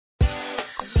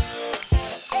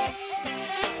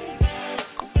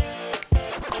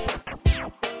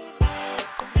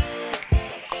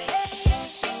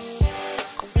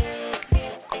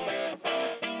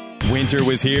Winter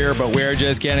was here, but we're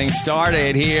just getting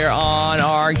started here on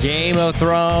our Game of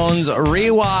Thrones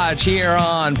rewatch here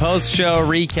on post-show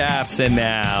recaps. And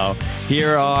now,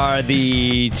 here are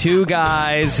the two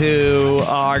guys who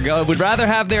would rather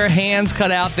have their hands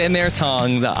cut out than their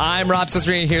tongue. I'm Rob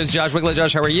Cesternino. Here's Josh Wigler.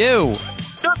 Josh, how are you?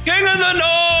 The King of the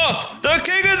North! The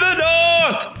King of the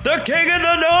North! The King of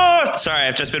the North! Sorry,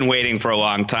 I've just been waiting for a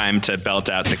long time to belt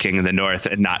out the King of the North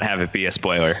and not have it be a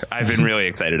spoiler. I've been really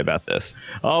excited about this.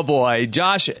 Oh boy.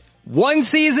 Josh, one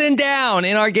season down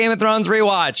in our Game of Thrones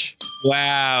rewatch.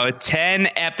 Wow, 10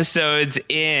 episodes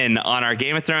in on our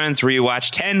Game of Thrones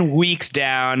rewatch, 10 weeks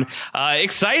down.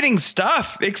 Exciting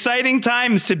stuff. Exciting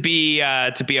times to be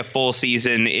a full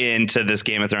season into this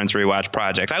Game of Thrones rewatch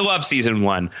project. I love season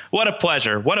 1. What a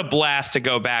pleasure. What a blast to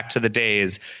go back to the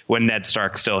days when Ned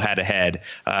Stark still had a head.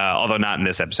 Although not in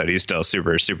this episode. He's still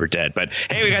super, super dead. But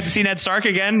hey, we got to see Ned Stark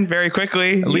again very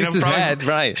quickly. At least his head,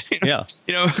 right. Yeah.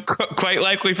 Quite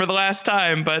likely for the last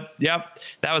time. But yep,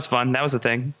 that was fun. That was a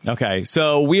thing. Okay.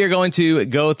 So we are going to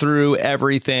go through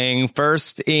everything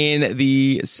first in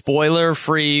the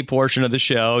spoiler-free portion of the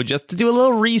show, just to do a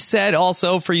little reset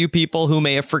also for you people who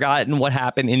may have forgotten what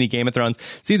happened in the Game of Thrones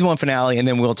season 1 finale. And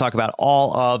then we'll talk about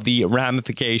all of the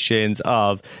ramifications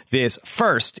of this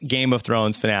first Game of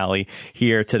Thrones finale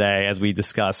here today as we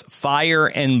discuss Fire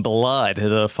and Blood,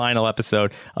 the final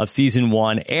episode of season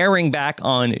 1, airing back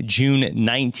on June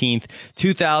 19th,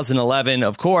 2011.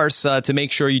 Of course, to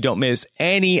make sure you don't miss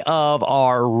any of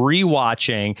our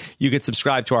rewatching, you can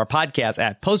subscribe to our podcast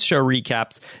at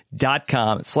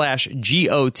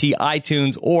postshowrecaps.com/GOT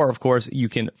iTunes, or of course you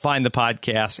can find the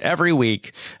podcast every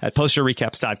week at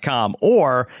postshowrecaps.com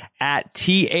or at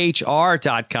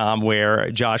thr.com,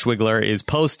 where Josh Wigler is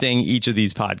posting each of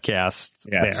these podcasts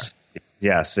there.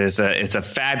 Yes, it's a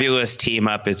fabulous team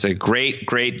up. It's a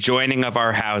great joining of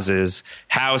our houses,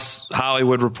 House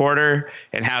Hollywood Reporter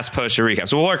and House Post-Show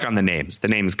Recaps. We'll work on the names. The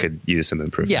names could use some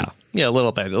improvement. Yeah, a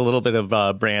little bit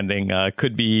of branding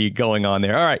could be going on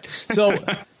there. All right, so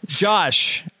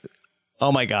Josh,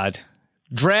 oh my God,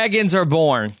 dragons are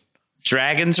born.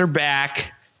 Dragons are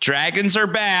back. Dragons are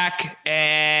back,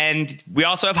 and we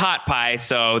also have hot pie,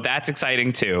 so that's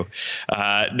exciting too.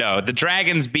 No, the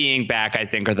dragons being back, I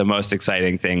think, are the most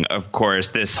exciting thing. Of course,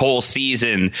 this whole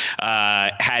season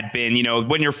had been,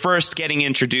 when you're first getting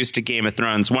introduced to Game of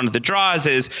Thrones, one of the draws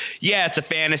is, it's a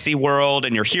fantasy world,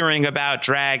 and you're hearing about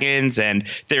dragons, and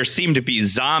there seem to be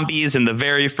zombies in the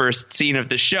very first scene of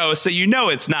the show, so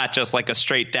it's not just like a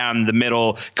straight down the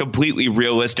middle, completely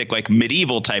realistic, like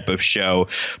medieval type of show.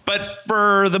 But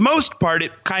for the most part,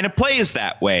 it kind of plays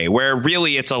that way, where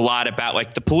really it's a lot about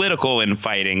like the political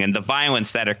infighting and the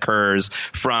violence that occurs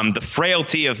from the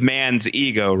frailty of man's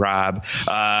ego, Rob.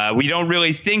 We don't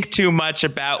really think too much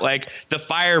about like the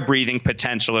fire-breathing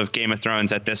potential of Game of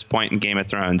Thrones at this point in Game of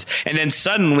Thrones. And then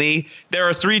suddenly there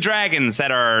are 3 dragons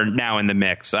that are now in the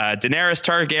mix. Daenerys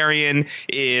Targaryen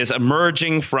is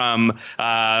emerging from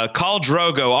Khal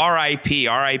Drogo, R.I.P.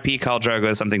 R.I.P. Khal Drogo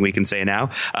is something we can say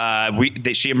now.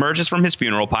 She emerges from his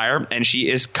funeral pyre, and she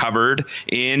is covered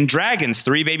in dragons,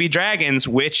 3 baby dragons,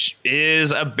 which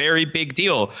is a very big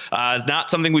deal. Not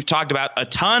something we've talked about a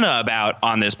ton about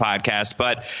on this podcast,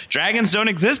 but dragons don't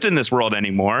exist in this world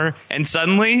anymore, and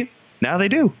suddenly, now they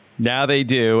do. Now they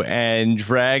do, and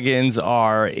dragons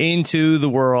are into the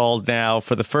world now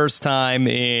for the first time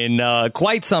in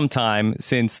quite some time,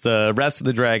 since the rest of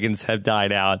the dragons have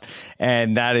died out,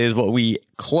 and that is what we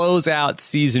close out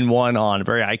season 1 on, a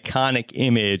very iconic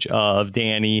image of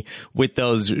Dany with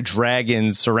those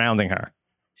dragons surrounding her.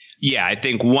 Yeah, I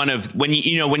think when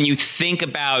you think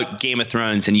about Game of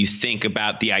Thrones and you think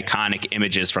about the iconic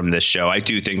images from this show, I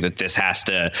do think that this has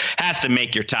to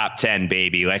make your top 10,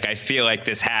 baby. Like, I feel like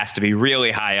this has to be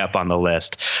really high up on the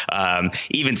list.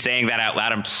 Even saying that out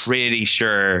loud, I'm pretty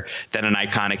sure that an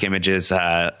iconic images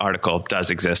article does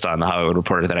exist on the Hollywood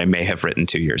Reporter that I may have written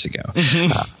 2 years ago.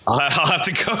 I'll have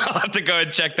to go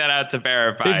and check that out to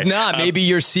verify. If not, maybe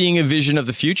you're seeing a vision of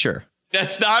the future.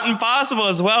 That's not impossible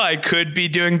as well. I could be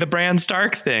doing the Bran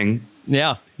Stark thing.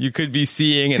 Yeah, you could be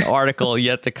seeing an article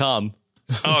yet to come.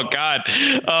 Oh, God.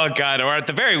 Or at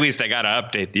the very least, I got to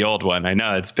update the old one. I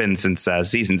know it's been since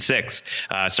season 6.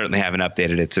 Certainly haven't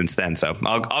updated it since then. So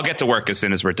I'll get to work as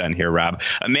soon as we're done here, Rob.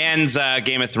 A man's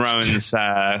Game of Thrones,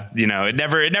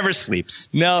 it never sleeps.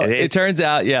 No, it turns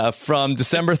out, from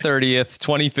December 30th,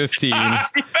 2015,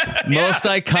 most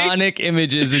iconic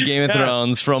images of Game of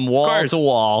Thrones from wall to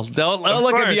wall. Don't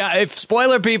look at if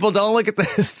spoiler people, don't look at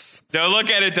this. Don't look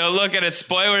at it.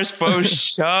 Spoilers for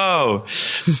show.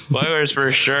 Spoilers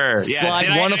for sure.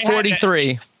 Slide 1 of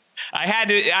 43.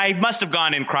 I must have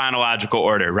gone in chronological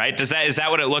order, right? Is that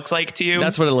what it looks like to you?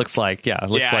 That's what it looks like. Yeah. It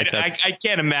looks like I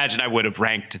can't imagine I would have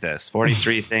ranked this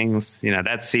 43 things.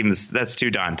 That's too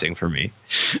daunting for me.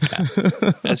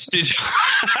 Yeah. That's too.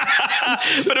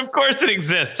 But of course it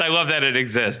exists. I love that it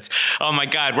exists. Oh my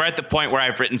God. We're at the point where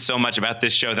I've written so much about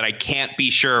this show that I can't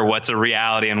be sure what's a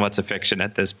reality and what's a fiction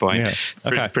at this point. Yeah.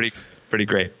 It's pretty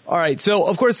great. All right. So,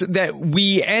 of course, that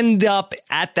we end up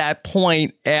at that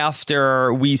point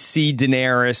after we see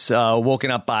Daenerys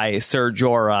woken up by Ser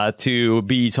Jorah to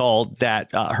be told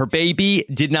that her baby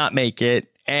did not make it.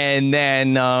 And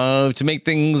then to make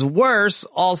things worse,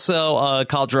 also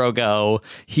Khal Drogo,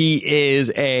 he is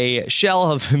a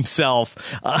shell of himself.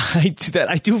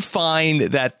 I do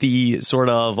find that the sort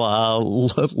of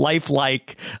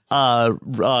lifelike Khal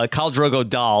Drogo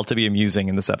doll to be amusing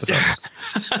in this episode.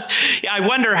 Yeah, I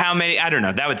wonder how many. I don't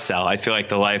know. That would sell. I feel like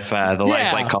the lifelike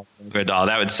Khal Drogo doll,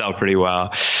 that would sell pretty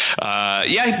well.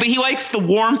 Yeah, but he likes the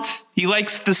warmth. He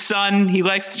likes the sun. He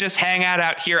likes to just hang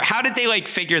out here. How did they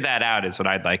figure that out is what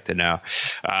I'd like to know.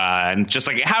 And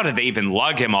just how did they even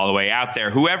lug him all the way out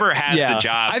there? Whoever has the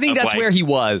job. I think that's where he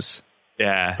was.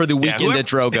 Yeah. For the weekend at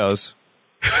Drogo's.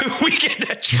 Weekend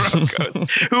at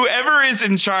Drogo's. Whoever is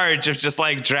in charge of just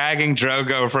dragging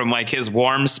Drogo from his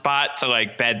warm spot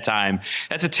to bedtime.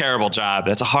 That's a terrible job.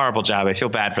 That's a horrible job. I feel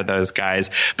bad for those guys.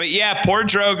 But yeah, poor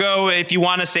Drogo. If you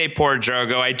want to say poor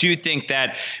Drogo, I do think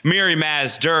that Mirri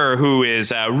Maz Duur, who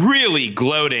is really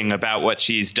gloating about what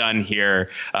she's done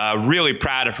here, really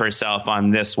proud of herself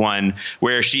on this one,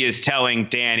 where she is telling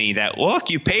Dany that, look,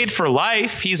 you paid for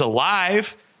life. He's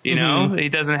alive. You know, he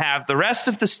doesn't have the rest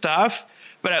of the stuff,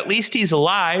 but at least he's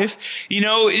alive.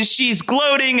 She's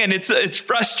gloating and it's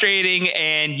frustrating,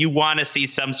 and you want to see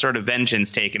some sort of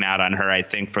vengeance taken out on her, I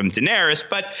think, from Daenerys.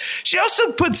 But she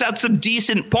also puts out some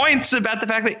decent points about the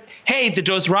fact that, hey, the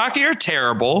Dothraki are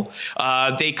terrible.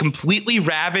 They completely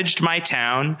ravaged my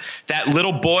town. That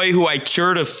little boy who I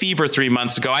cured of fever 3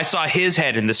 months ago, I saw his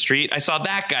head in the street. I saw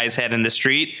that guy's head in the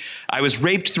street. I was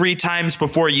raped 3 times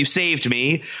before you saved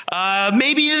me.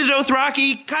 Maybe the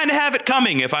Dothraki kind of have it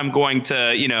coming if I'm going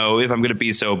to, if I'm going to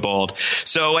be so bold.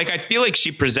 So I feel like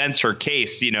she presents her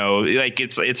case,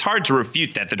 it's hard to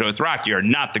refute that the Dothraki are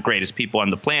not the greatest people on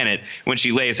the planet when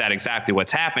she lays out exactly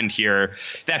what's happened here.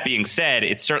 That being said,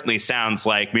 it certainly sounds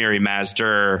like Mirri Maz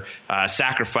Duur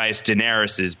sacrificed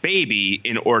Daenerys' baby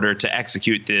in order to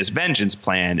execute this vengeance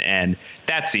plan. And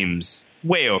that seems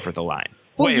way over the line.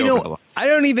 Well, I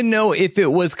don't even know if it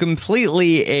was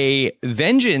completely a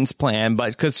vengeance plan,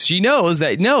 but because she knows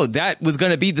that, no, that was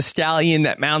going to be the stallion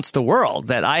that mounts the world,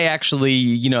 that I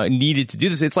actually, needed to do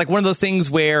this. It's like one of those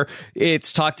things where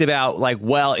it's talked about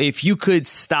well, if you could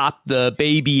stop the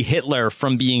baby Hitler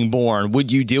from being born,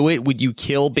 would you do it? Would you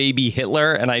kill baby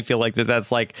Hitler? And I feel like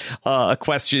that's a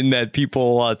question that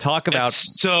people talk about.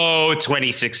 It's so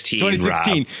 2016,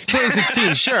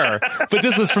 2016, sure. But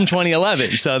this was from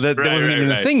 2011, so that there wasn't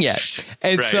even a thing yet.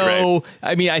 And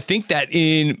I mean, I think that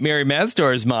in Mirri Maz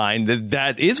Duur's mind,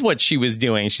 that is what she was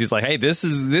doing. She's like, hey,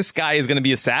 this guy is going to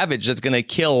be a savage that's going to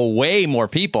kill way more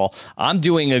people. I'm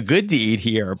doing a good deed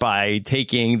here by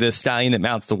taking the stallion that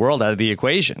mounts the world out of the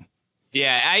equation.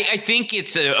 Yeah, I think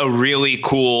it's a really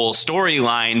cool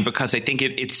storyline because I think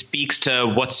it speaks to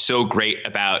what's so great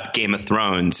about Game of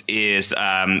Thrones is,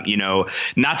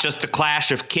 not just the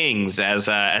clash of kings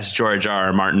as George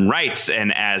R.R. Martin writes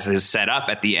and as is set up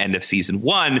at the end of season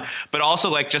 1, but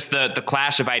also just the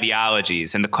clash of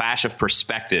ideologies and the clash of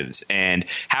perspectives and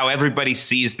how everybody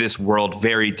sees this world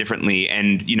very differently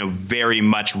and, very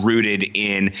much rooted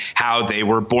in how they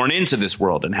were born into this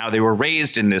world and how they were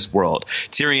raised in this world.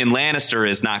 Tyrion Lannister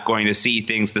is not going to see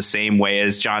things the same way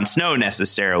as Jon Snow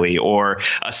necessarily, or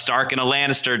a Stark and a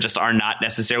Lannister just are not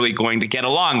necessarily going to get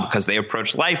along because they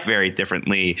approach life very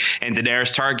differently. And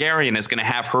Daenerys Targaryen is going to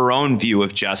have her own view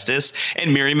of justice, and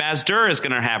Mirri Maz Duur is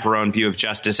going to have her own view of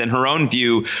justice and her own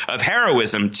view of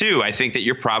heroism too. I think that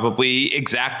you're probably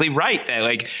exactly right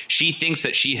that she thinks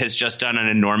that she has just done an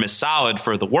enormous solid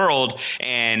for the world,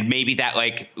 and maybe that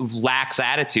lax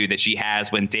attitude that she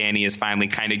has when Dany is finally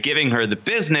kind of giving her the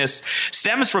business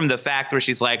stems from the fact where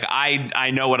she's like,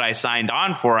 I know what I signed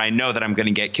on for. I know that I'm going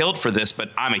to get killed for this,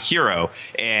 but I'm a hero.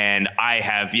 And I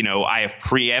have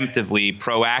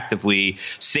proactively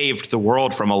saved the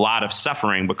world from a lot of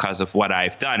suffering because of what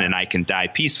I've done. And I can die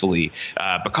peacefully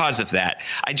because of that.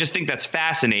 I just think that's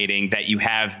fascinating that you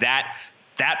have that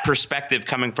that perspective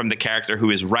coming from the character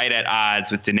who is right at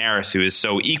odds with Daenerys, who is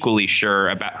so equally sure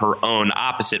about her own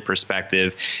opposite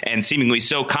perspective and seemingly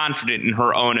so confident in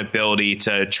her own ability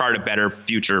to chart a better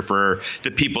future for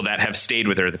the people that have stayed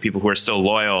with her, the people who are still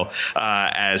loyal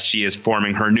as she is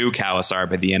forming her new Khalasar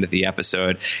by the end of the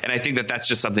episode. And I think that that's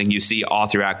just something you see all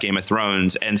throughout Game of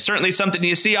Thrones, and certainly something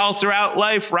you see all throughout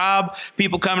life, Rob.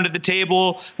 People coming to the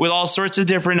table with all sorts of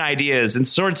different ideas and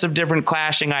sorts of different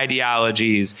clashing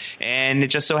ideologies. And it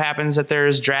just so happens that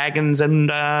there's dragons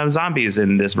and zombies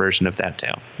in this version of that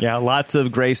tale. Yeah, lots of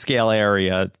grayscale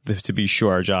area, to be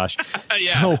sure, Josh.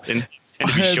 Yeah. So, and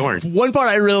to be short. One part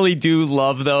I really do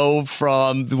love, though,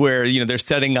 from where, they're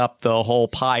setting up the whole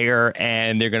pyre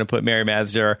and they're going to put Mary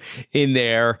Mazder in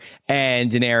there.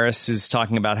 And Daenerys is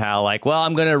talking about how, like, well,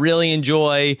 I'm going to really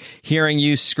enjoy hearing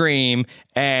you scream.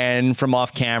 And from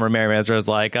off camera, Mary Mazder is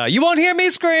like, you won't hear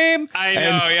me scream. I know,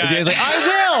 and yeah. Daenerys like, I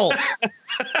will.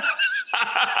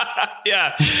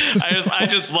 Yeah, I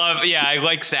just love. Yeah, I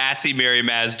like sassy Mary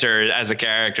Mazder as a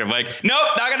character. I'm like, nope,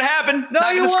 not gonna happen. No,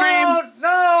 not you gonna scream. won't.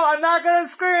 No, I'm not gonna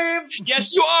scream.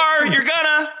 Yes, you are.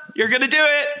 You're gonna do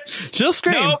it. She'll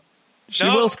scream. Nope. She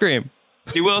will scream.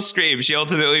 She will scream. She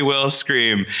ultimately will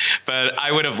scream. But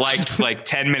I would have liked like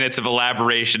 10 minutes of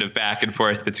elaboration of back and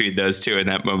forth between those two, and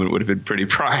that moment would have been pretty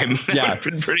prime. That would have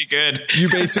been pretty good. You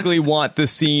basically want the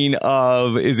scene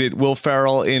of, is it Will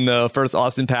Ferrell in the first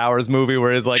Austin Powers movie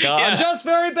where he's like, I'm just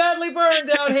very badly burned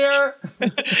down here.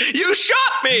 You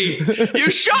shot me. You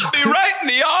shot me right in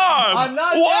the arm. I'm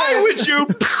not Why dead. would you?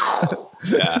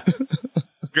 Yeah.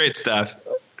 Great stuff.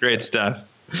 Great stuff.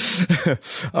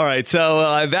 All right,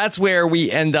 so that's where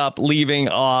we end up leaving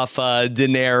off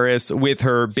Daenerys with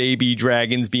her baby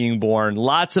dragons being born.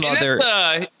 Lots of other...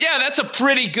 That's a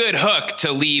pretty good hook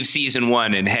to leave season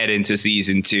 1 and head into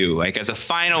season 2. Like, as a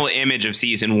final image of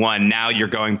season 1, now you're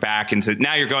going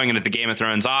into the Game of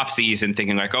Thrones off season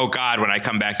thinking like, oh God, when I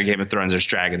come back to Game of Thrones, there's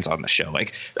dragons on the show.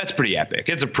 Like, that's pretty epic.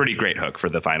 It's a pretty great hook for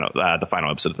the final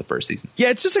episode of the first season. Yeah,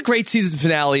 it's just a great season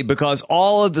finale because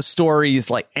all of the stories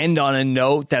like end on a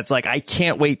note that's like, I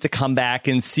can't wait to come back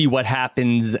and see what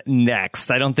happens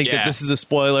next. I don't think that this is a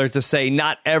spoiler to say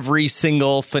not every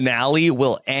single finale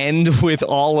will end with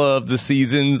all of the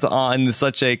seasons on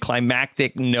such a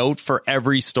climactic note for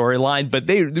every storyline, but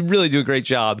they really do a great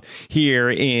job here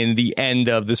in the end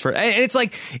of this. And it's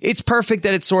like, it's perfect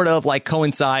that it sort of like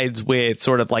coincides with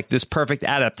sort of like this perfect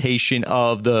adaptation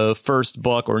of the first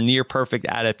book, or near perfect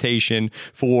adaptation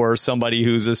for somebody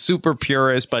who's a super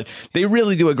purist, but they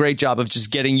really do a great job of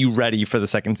just getting you ready for the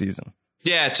second season.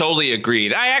 Yeah, totally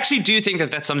agreed. I actually do think that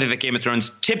that's something that Game of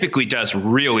Thrones typically does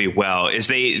really well, is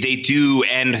they do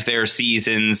end their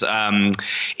seasons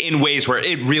in ways where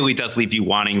it really does leave you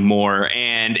wanting more.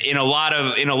 And in a lot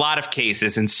of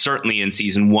cases, and certainly in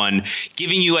season 1,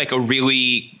 giving you like a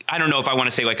really, I don't know if I want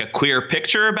to say like a clear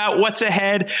picture about what's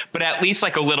ahead, but at least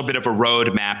like a little bit of a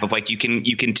roadmap of like you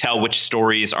can tell which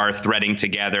stories are threading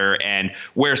together and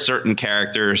where certain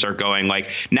characters are going.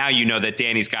 Like, now you know that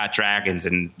Dany's got dragons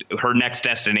and her next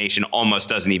destination almost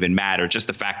doesn't even matter. Just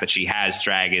the fact that she has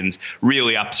dragons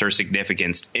really ups her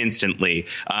significance instantly.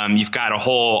 You've got a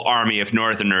whole army of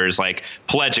Northerners like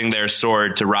pledging their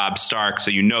sword to Robb Stark,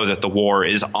 so you know that the war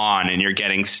is on, and you're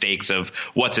getting stakes of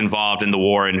what's involved in the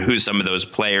war and who some of those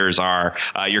players are.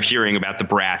 You're hearing about the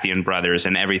Baratheon brothers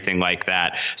and everything like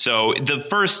that. So the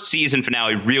first season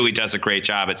finale really does a great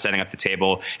job at setting up the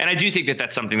table, and I do think that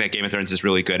that's something that Game of Thrones is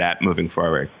really good at moving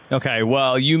forward. Okay,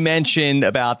 well, you mentioned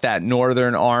about that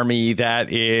Northern army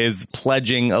that is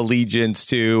pledging allegiance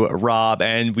to Robb,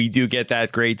 and we do get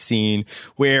that great scene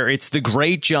where it's the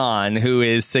Great Jon who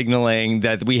is signaling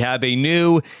that we have a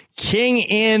new king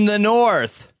in the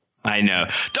North. I know.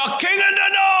 The king in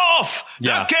the North!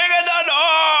 Yeah. The king in the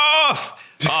North!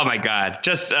 Oh my God.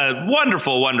 Just a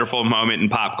wonderful, wonderful moment in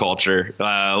pop culture,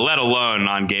 let alone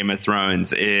on Game of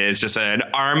Thrones. It's just an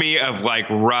army of like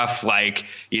rough, like,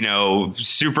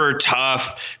 super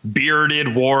tough,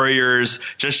 bearded warriors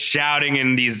just shouting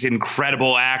in these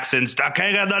incredible accents, the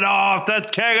king of the North, the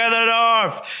king of the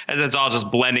North. And it's all just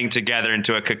blending together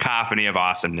into a cacophony of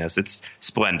awesomeness. It's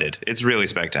splendid. It's really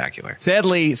spectacular.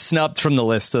 Sadly, snubbed from the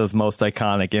list of most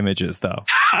iconic images, though.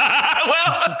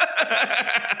 Well...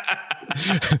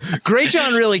 Great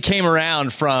Jon really came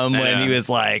around from when he was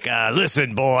like,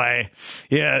 listen, boy,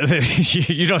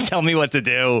 you don't tell me what to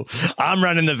do. I'm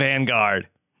running the Vanguard.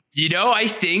 I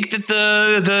think that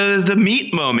the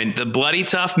meat moment, the bloody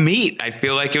tough meat, I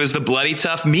feel like it was the bloody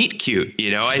tough meat cute.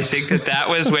 I think that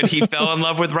was when he fell in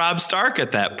love with Robb Stark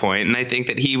at that point. And I think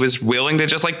that he was willing to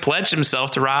just like pledge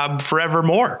himself to Robb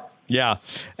forevermore. Yeah.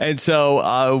 And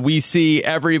so we see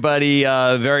everybody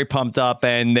very pumped up,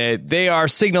 and they are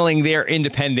signaling their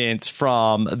independence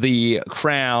from the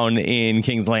crown in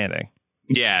King's Landing.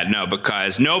 Yeah, no,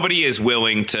 because nobody is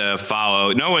willing to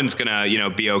follow. No one's going to,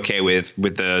 be okay with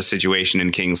the situation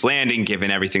in King's Landing,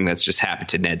 given everything that's just happened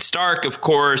to Ned Stark, of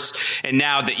course. And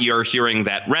now that you're hearing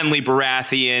that Renly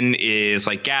Baratheon is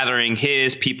like gathering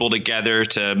his people together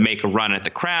to make a run at the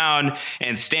crown,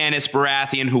 and Stannis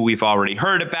Baratheon, who we've already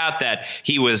heard about, that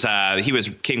he was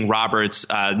King Robert's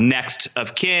next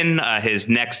of kin, his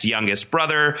next youngest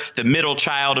brother, the middle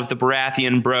child of the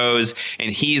Baratheon bros,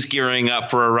 and he's gearing up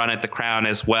for a run at the crown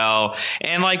as well.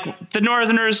 And like the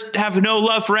Northerners have no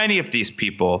love for any of these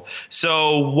people.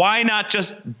 So why not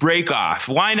just break off?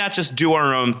 Why not just do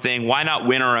our own thing? Why not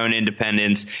win our own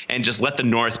independence and just let the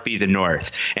North be the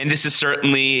North? And this is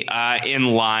certainly in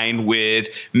line with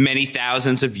many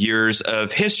thousands of years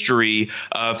of history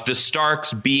of the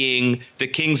Starks being the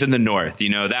kings in the North.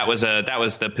 That was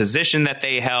the position that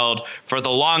they held for the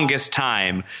longest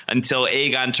time until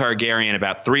Aegon Targaryen,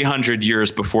 about 300 years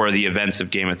before the events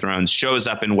of Game of Thrones, shows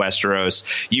up in Westeros,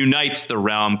 unites the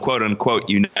realm, quote unquote,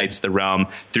 unites the realm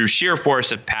through sheer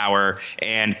force of power,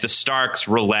 and the Starks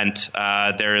relent.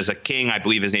 There is a king, I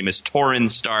believe his name is Torrhen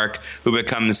Stark, who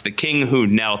becomes the king who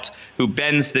knelt, who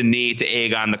bends the knee to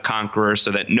Aegon the Conqueror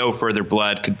so that no further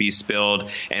blood could be spilled.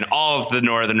 And all of the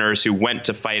Northerners who went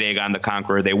to fight Aegon the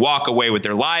Conqueror, they walk away with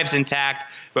their lives intact,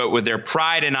 but with their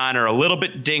pride and honor a little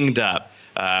bit dinged up.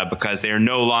 Because they are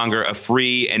no longer a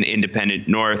free and independent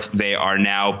North. They are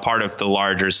now part of the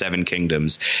larger Seven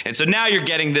Kingdoms. And so now you're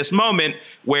getting this moment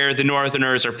where the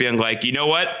Northerners are feeling like, you know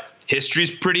what? History's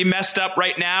pretty messed up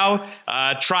right now.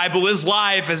 Tribal is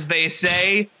live, as they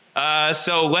say.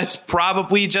 So let's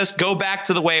probably just go back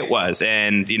to the way it was.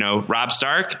 And, Robb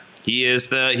Stark, he is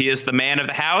the man of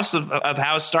the house of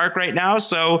House Stark right now.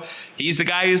 So he's the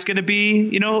guy who's going to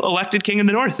be, elected king in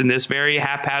the North in this very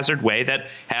haphazard way that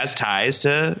has ties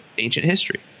to ancient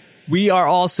history. We are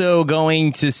also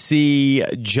going to see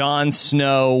Jon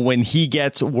Snow when he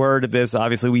gets word of this.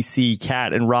 Obviously, we see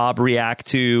Kat and Rob react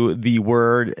to the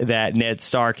word that Ned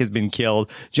Stark has been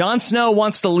killed. Jon Snow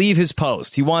wants to leave his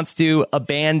post. He wants to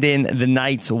abandon the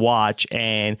Night's Watch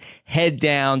and head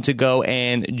down to go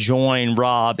and join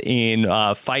Rob in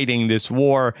fighting this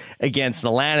war against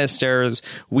the Lannisters.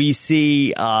 We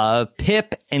see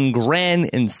Pip and Gren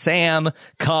and Sam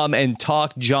come and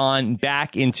talk Jon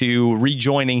back into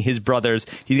rejoining his brothers.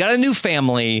 He's got a new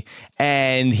family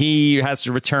and he has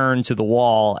to return to the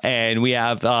Wall. And we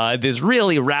have this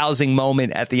really rousing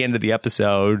moment at the end of the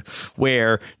episode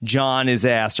where Jon is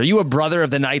asked, are you a brother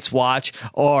of the Night's Watch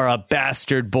or a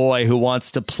bastard boy who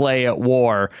wants to play at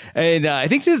war? And I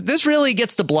think this really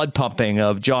gets the blood pumping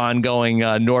of Jon going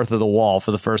north of the Wall for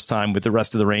the first time with the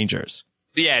rest of the Rangers.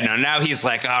 Yeah, no, now he's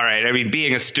like, all right, I mean,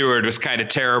 being a steward was kind of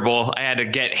terrible. I had to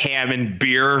get ham and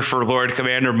beer for Lord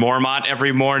Commander Mormont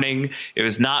every morning. It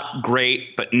was not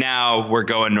great, but now we're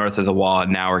going north of the Wall,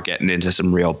 and now we're getting into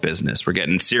some real business. We're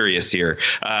getting serious here.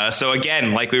 So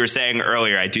again, like we were saying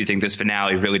earlier, I do think this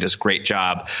finale really does a great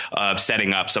job of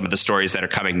setting up some of the stories that are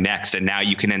coming next, and now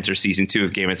you can enter season 2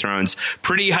 of Game of Thrones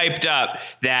pretty hyped up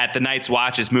that the Night's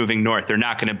Watch is moving north. They're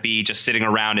not going to be just sitting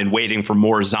around and waiting for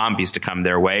more zombies to come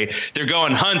their way. They're going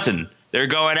hunting. They're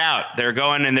going out. They're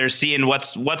going and they're seeing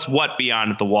what's what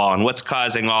beyond the Wall and what's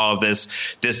causing all of this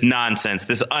nonsense,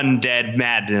 this undead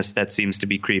madness that seems to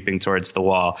be creeping towards the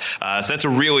Wall. So that's a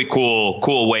really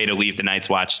cool way to leave the Night's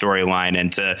Watch storyline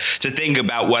and to think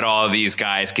about what all of these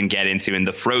guys can get into in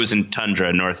the frozen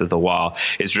tundra north of the Wall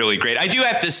is really great. I do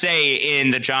have to say,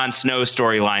 in the Jon Snow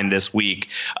storyline this week,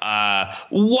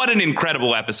 what an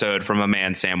incredible episode from a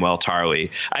man, Samwell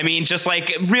Tarly. I mean, just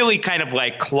like really kind of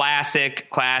like classic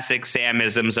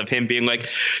Samisms of him being like,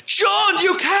 Jon,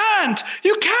 you can't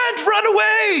run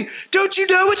away. Don't you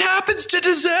know what happens to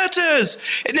deserters?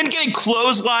 And then getting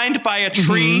clotheslined by a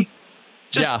tree.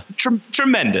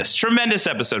 Tremendous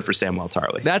episode for Samwell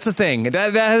Tarly. That's the thing.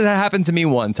 That has happened to me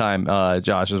one time,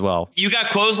 Josh, as well. You got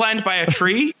clotheslined by a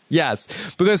tree?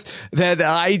 Yes, because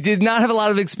I did not have a lot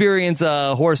of experience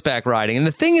horseback riding. And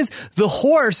the thing is, the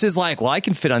horse is like, well, I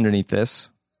can fit underneath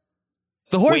this.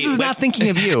 The horse is not thinking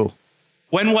of you.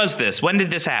 When was this? When did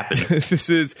this happen? This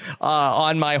is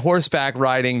on my horseback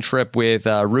riding trip with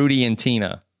Rudy and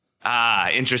Tina.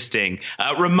 Interesting.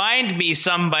 Remind me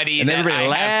somebody and that everybody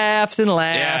laughed and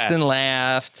laughed and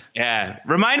laughed. Yeah.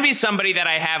 Remind me somebody that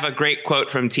I have a great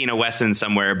quote from Tina Wesson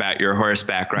somewhere about your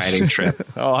horseback riding trip.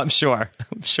 Oh, I'm sure.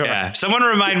 Yeah. Someone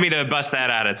remind me to bust that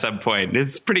out at some point.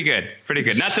 It's pretty good.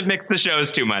 Not to mix the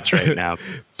shows too much right now.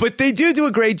 But they do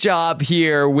a great job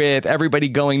here with everybody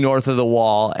going north of the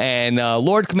wall. And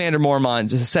Lord Commander Mormont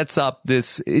just sets up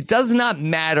this. It does not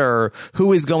matter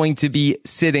who is going to be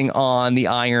sitting on the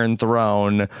Iron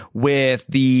Throne, with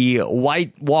the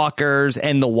White Walkers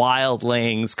and the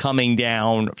Wildlings coming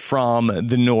down from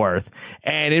the north.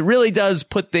 And it really does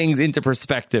put things into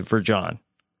perspective for Jon.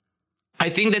 I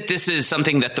think that this is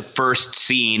something that the first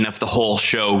scene of the whole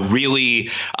show really,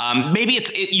 maybe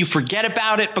you forget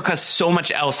about it because so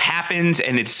much else happens,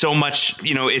 and it's so much,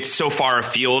 it's so far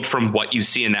afield from what you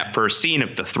see in that first scene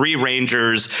of the three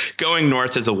Rangers going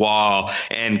north of the wall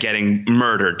and getting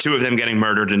murdered. Two of them getting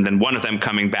murdered, and then one of them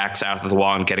coming back south of the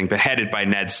wall and getting beheaded by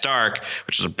Ned Stark,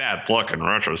 which is a bad look in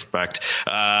retrospect.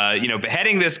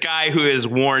 Beheading this guy who is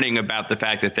warning about the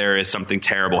fact that there is something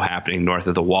terrible happening north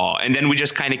of the wall. And then we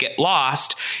just kind of get lost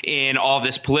in all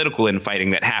this political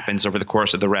infighting that happens over the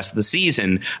course of the rest of the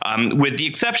season, with the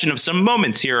exception of some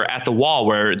moments here at the wall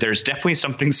where there's definitely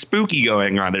something spooky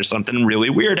going on. There's something really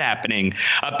weird happening.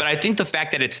 But I think the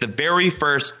fact that it's the very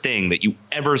first thing that you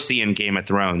ever see in Game of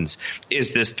Thrones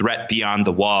is this threat beyond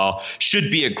the wall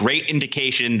should be a great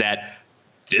indication that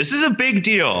this is a big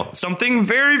deal. Something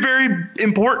very, very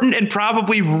important and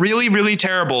probably really, really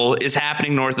terrible is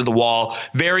happening north of the wall,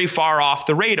 very far off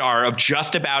the radar of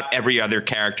just about every other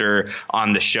character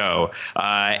on the show.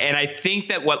 And I think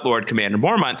that what Lord Commander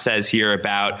Mormont says here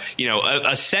about,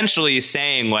 essentially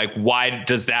saying, like, why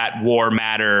does that war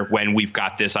matter when we've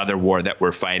got this other war that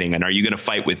we're fighting? And are you going to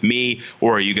fight with me,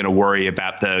 or are you going to worry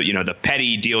about the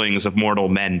petty dealings of mortal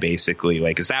men, basically?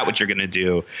 Like, is that what you're going to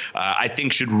do? I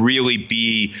think should really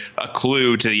be a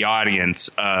clue to the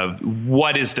audience of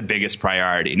what is the biggest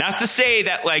priority. Not to say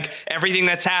that, like, everything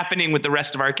that's happening with the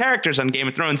rest of our characters on Game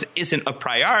of Thrones isn't a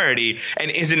priority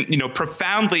and isn't,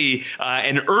 profoundly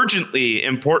and urgently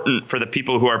important for the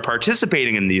people who are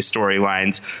participating in these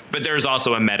storylines, but there's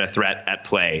also a meta threat at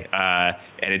play.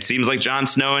 And it seems like Jon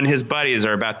Snow and his buddies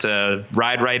are about to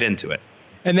ride right into it.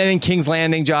 And then in King's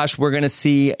Landing, Josh, we're going to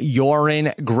see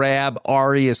Yoren grab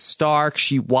Arya Stark.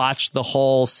 She watched the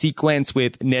whole sequence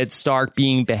with Ned Stark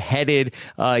being beheaded.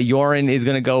 Yoren is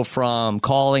going to go from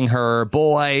calling her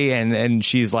boy, and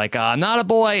she's like, I'm not a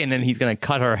boy. And then he's going to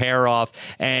cut her hair off.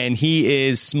 And he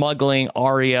is smuggling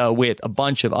Arya with a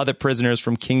bunch of other prisoners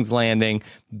from King's Landing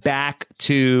back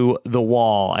to the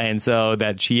wall. And so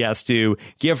that she has to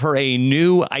give her a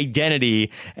new identity,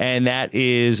 and that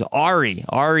is Ari,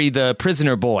 the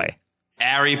prisoner boy.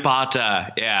 Harry Potter.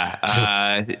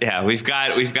 Yeah. We've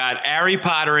got Harry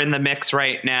Potter in the mix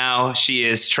right now. She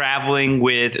is traveling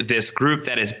with this group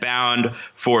that is bound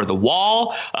for the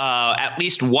wall. At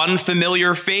least one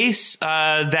familiar face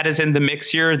that is in the mix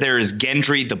here. There's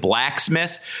Gendry the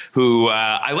blacksmith, who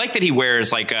I like that he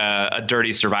wears like a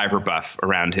dirty Survivor buff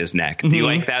around his neck. Mm-hmm. Do you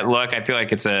like that look? I feel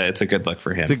like it's a good look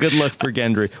for him. It's a good look for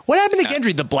Gendry. What happened to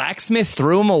Gendry? The blacksmith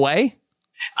threw him away?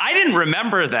 I didn't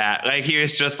remember that. Like, he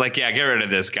was just like, yeah, get rid of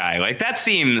this guy. Like, that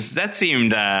seemed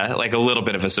like a little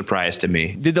bit of a surprise to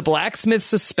me. Did the blacksmith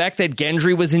suspect that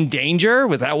Gendry was in danger?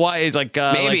 Was that why,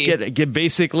 maybe. Like,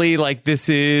 basically, like, this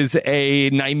is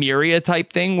a Nymeria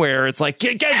type thing where it's like,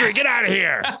 Gendry, get out of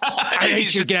here. I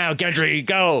hate you. Get out, Gendry.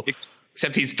 Go.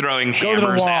 Except he's throwing hammers to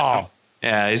the wall. At him.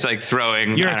 Yeah, he's like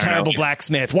throwing. You're a terrible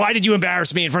blacksmith. Why did you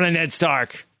embarrass me in front of Ned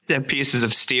Stark? Pieces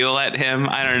of steel at him.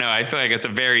 I don't know. I feel like it's a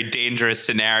very dangerous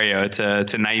scenario to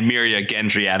Nymeria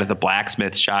Gendry out of the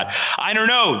blacksmith shot. I don't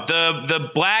know. The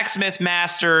blacksmith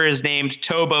master is named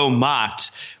Tobo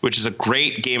Mott, which is a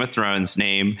great Game of Thrones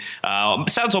name.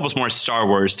 Sounds almost more Star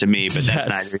Wars to me, but that's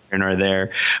neither here nor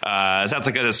there. Sounds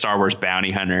like a Star Wars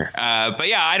bounty hunter. But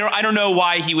yeah, I don't know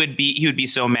why he would be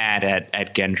so mad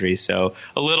at Gendry. So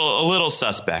a little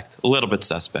suspect, a little bit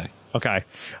suspect. Okay.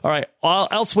 All right.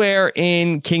 Elsewhere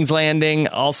in King's Landing,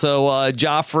 also,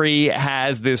 Joffrey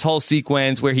has this whole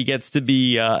sequence where he gets to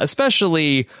be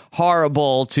especially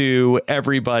horrible to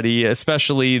everybody,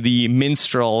 especially the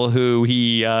minstrel who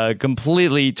he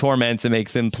completely torments and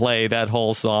makes him play that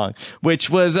whole song, which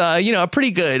was, a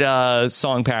pretty good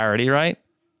song parody, right?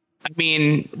 I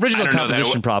mean, original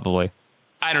composition, probably.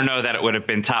 I don't know that it would have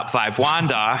been top 5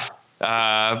 Wanda.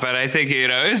 But I think, it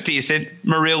was decent.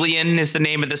 Marillion is the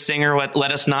name of the singer.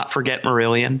 Let us not forget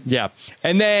Marillion. Yeah.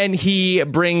 And then he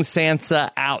brings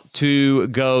Sansa out to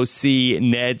go see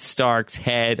Ned Stark's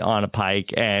head on a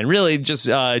pike, and really just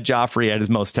Joffrey at his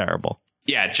most terrible.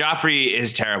 Yeah, Joffrey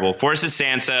is terrible. Forces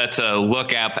Sansa to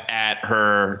look up at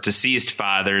her deceased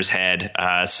father's head,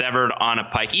 severed on a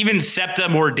pike. Even Septa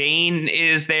Mordain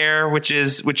is there, which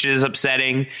is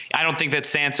upsetting. I don't think that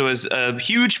Sansa was a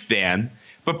huge fan,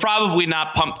 but probably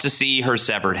not pumped to see her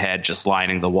severed head just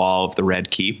lining the wall of the Red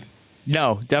Keep.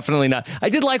 No, definitely not. I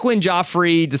did like when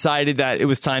Joffrey decided that it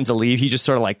was time to leave. He just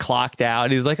sort of like clocked out.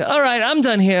 He was like, all right, I'm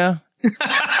done here.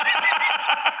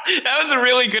 That was a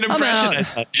really good impression.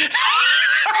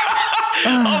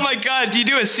 Oh my God! Do you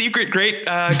do a secret great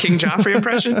King Joffrey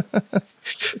impression?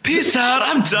 Peace out.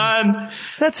 I'm done.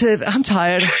 That's it. I'm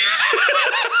tired.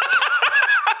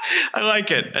 I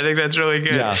like it. I think that's really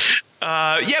good. Yeah.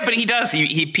 But he does.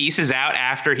 He pieces out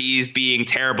after he's being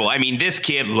terrible. I mean, this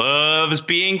kid loves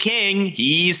being king.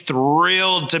 He's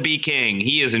thrilled to be king.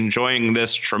 He is enjoying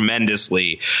this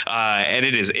tremendously, and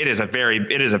it is a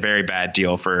very bad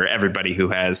deal for everybody who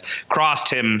has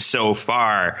crossed him so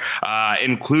far,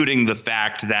 including the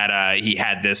fact that he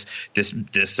had this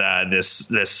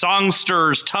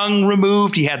songster's tongue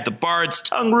removed. He had the bard's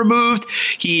tongue removed.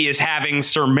 He is having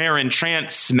Sir Meryn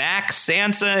Trant smack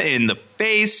Sansa in the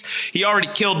face. He already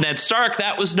killed Ned Stark.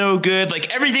 That was no good.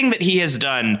 Like, everything that he has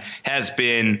done has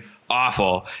been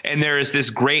awful. And there is this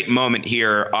great moment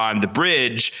here on the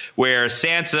bridge where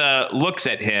Sansa looks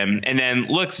at him and then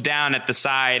looks down at the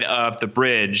side of the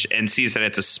bridge and sees that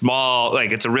it's a small,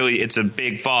 like it's a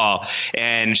big fall.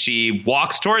 And she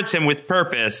walks towards him with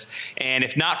purpose. And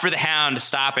if not for the Hound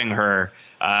stopping her,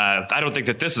 I don't think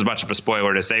that this is much of a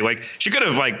spoiler to say, like, she could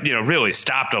have, like, really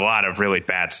stopped a lot of really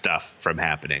bad stuff from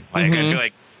happening. Like, I feel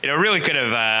like, really could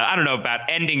have, I don't know about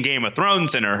ending Game of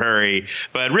Thrones in a hurry,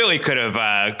 but really could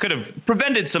have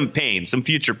prevented some pain, some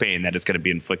future pain that is going to be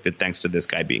inflicted thanks to this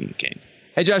guy being the king.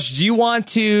 Hey, Josh, do you want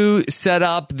to set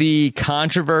up the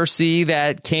controversy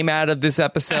that came out of this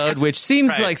episode, which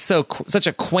seems right. like such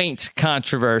a quaint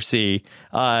controversy,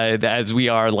 as we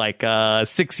are like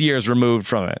 6 years removed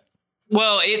from it?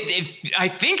 Well, I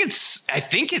think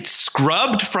it's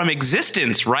scrubbed from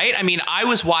existence, right? I mean, I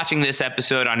was watching this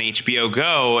episode on HBO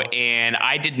Go, and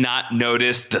I did not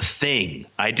notice the thing.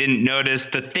 I didn't notice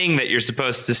the thing that you're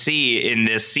supposed to see in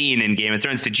this scene in Game of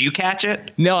Thrones. Did you catch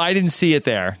it? No, I didn't see it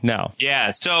there. No.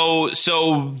 Yeah. So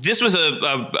this was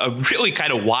a really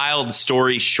kind of wild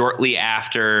story shortly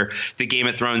after the Game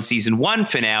of Thrones season 1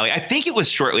 finale. I think it was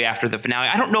shortly after the finale.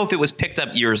 I don't know if it was picked up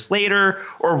years later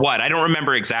or what. I don't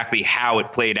remember exactly how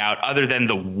it played out, other than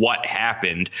the what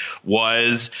happened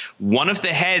was one of the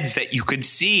heads that you could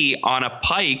see on a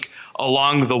pike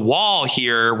along the wall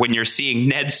here when you're seeing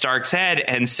Ned Stark's head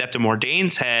and Septa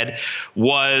Mordain's head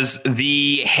was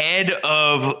the head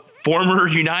of former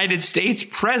United States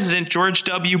President George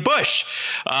W. Bush,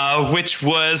 which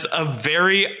was a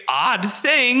very odd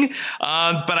thing.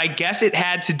 But I guess it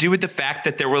had to do with the fact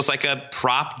that there was like a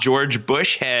prop George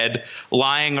Bush head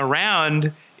lying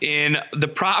around in the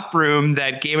prop room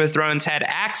that Game of Thrones had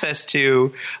access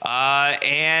to,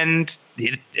 and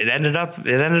it ended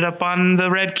up on the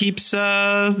Red Keep's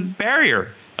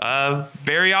barrier.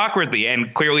 Very awkwardly,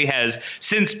 and clearly has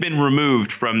since been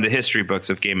removed from the history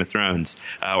books of Game of Thrones,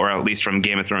 or at least from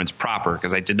Game of Thrones proper,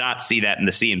 because I did not see that in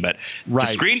the scene, but right.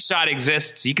 The screenshot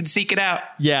exists. You can seek it out.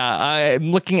 Yeah,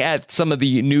 I'm looking at some of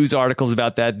the news articles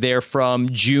about that. They're from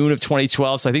June of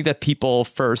 2012, so I think that people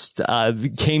first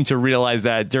came to realize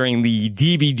that during the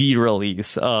DVD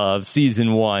release of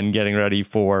Season 1, getting ready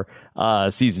for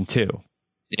Season 2.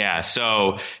 Yeah,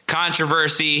 so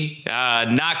controversy,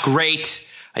 not great.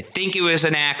 I think it was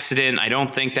an accident. I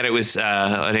don't think that it was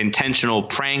an intentional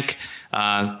prank.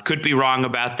 Could be wrong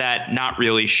about that. Not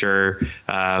really sure.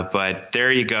 But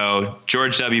there you go.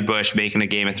 George W. Bush making a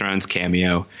Game of Thrones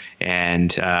cameo.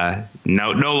 And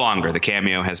no longer. The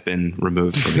cameo has been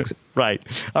removed from existence. Right.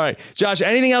 All right. Josh,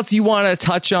 anything else you want to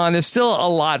touch on? There's still a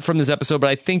lot from this episode, but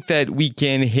I think that we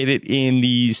can hit it in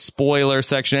the spoiler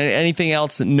section. Anything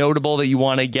else notable that you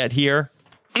want to get here?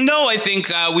 No, I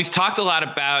think we've talked a lot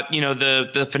about,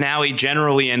 the finale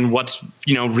generally, and what's,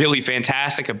 really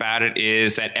fantastic about it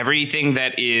is that everything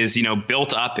that is,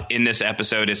 built up in this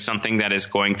episode is something that is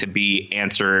going to be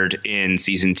answered in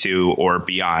season 2 or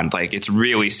beyond. Like, it's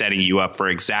really setting you up for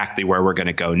exactly where we're going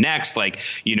to go next. Like,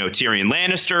 Tyrion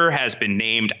Lannister has been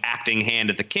named acting hand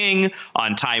of the king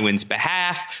on Tywin's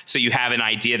behalf. So you have an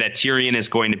idea that Tyrion is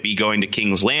going to be going to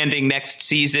King's Landing next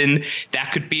season.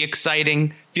 That could be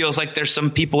exciting. Feels like there's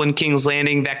some people in King's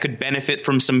Landing that could benefit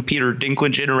from some Peter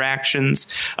Dinklage interactions.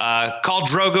 Khal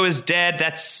Drogo is dead.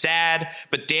 That's sad.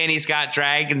 But Dany's got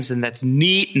dragons, and that's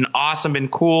neat and awesome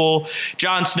and cool.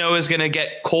 Jon Snow is going to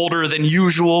get colder than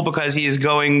usual because he is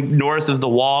going north of the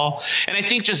Wall. And I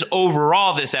think just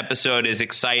overall, this episode is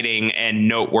exciting and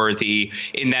noteworthy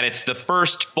in that it's the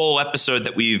first full episode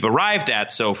that we've arrived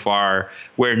at so far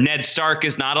where Ned Stark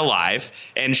is not alive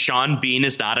and Sean Bean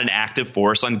is not an active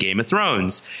force on Game of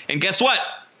Thrones. And guess what?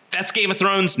 That's Game of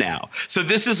Thrones now. So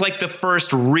this is like the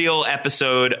first real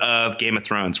episode of Game of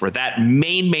Thrones where that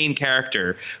main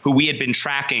character who we had been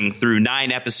tracking through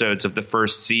 9 episodes of the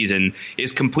first season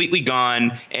is completely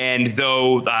gone. And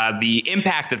though the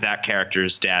impact of that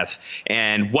character's death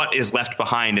and what is left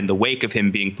behind in the wake of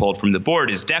him being pulled from the board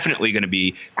is definitely going to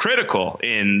be critical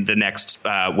in the next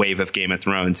wave of Game of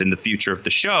Thrones in the future of the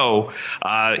show,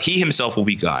 he himself will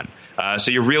be gone.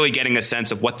 So you're really getting a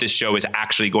sense of what this show is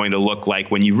actually going to look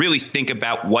like. When you really think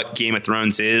about what Game of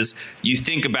Thrones is, you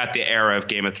think about the era of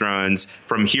Game of Thrones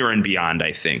from here and beyond,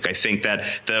 I think. I think that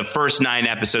the first 9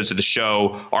 episodes of the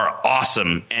show are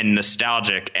awesome and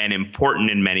nostalgic and important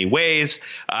in many ways.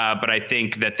 But I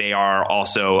think that they are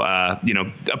also, a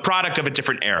product of a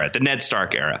different era, the Ned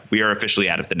Stark era. We are officially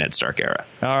out of the Ned Stark era.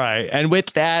 All right. And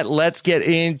with that, let's get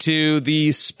into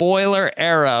the spoiler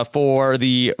era for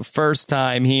the first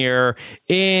time here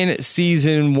in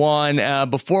season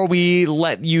 1. Before we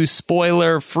let you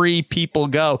spoiler-free people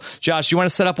go, Josh, you want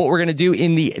to set up what we're going to do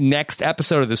in the next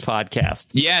episode of this podcast?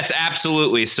 Yes,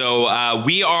 absolutely. So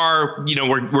we are,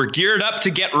 we're geared up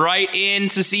to get right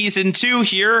into season 2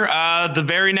 here. The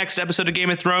very next episode of Game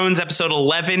of Thrones, episode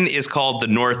 11, is called The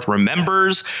North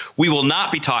Remembers. We will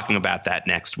not be talking about that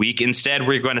next week. Instead,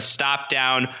 we're going to stop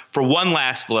down for one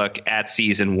last look at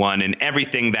season 1 and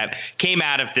everything that came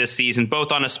out of this season,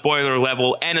 both on a spoiler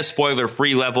level and a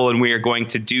spoiler-free level, and we are going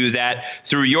to do that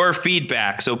through your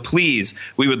feedback. So please,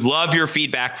 we would love your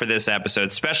feedback for this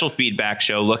episode. Special feedback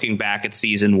show looking back at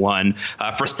season 1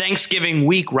 for Thanksgiving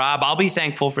week. Rob, I'll be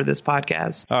thankful for this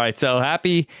podcast. All right, so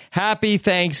happy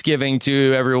Thanksgiving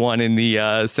to everyone in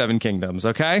the 7 Kingdoms.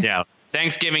 Okay. Yeah.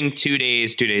 Thanksgiving 2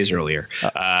 days earlier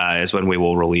is when we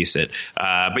will release it.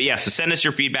 But yeah, so send us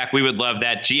your feedback. We would love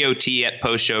that.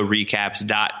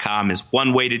 GOT@postshowrecaps.com is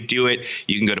one way to do it.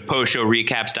 You can go to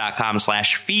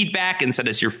postshowrecaps.com/feedback and send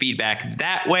us your feedback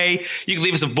that way. You can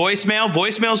leave us a voicemail.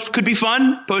 Voicemails could be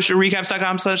fun.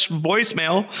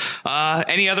 postshowrecaps.com/voicemail.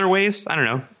 Any other ways? I don't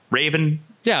know. Raven.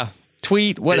 Yeah.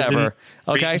 Tweet, whatever.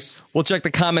 Okay. We'll check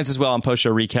the comments as well on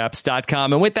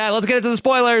postshowrecaps.com. And with that, let's get into the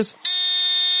spoilers.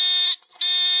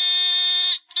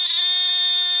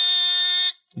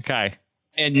 Okay.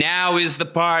 And now is the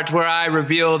part where I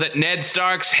reveal that Ned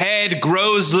Stark's head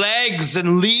grows legs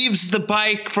and leaves the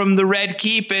pike from the Red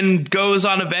Keep and goes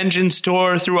on a vengeance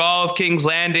tour through all of King's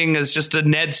Landing as just a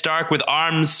Ned Stark with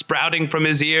arms sprouting from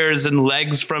his ears and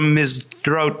legs from his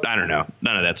throat. I don't know.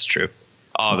 None of that's true.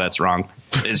 All of that's wrong.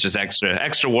 It's just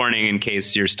extra warning in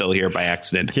case you're still here by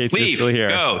accident. Leave. You're still here.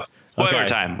 Go. Spoiler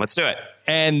time. Let's do it.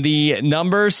 And the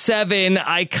number 7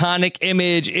 iconic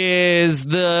image is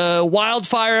the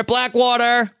wildfire at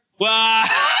Blackwater. Wow.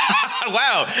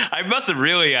 I must have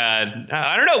really,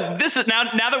 I don't know. This is now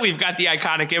that we've got the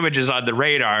iconic images on the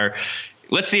radar.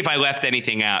 Let's see if I left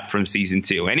anything out from season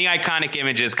 2. Any iconic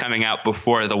images coming out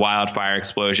before the wildfire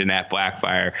explosion at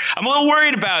Blackfire? I'm a little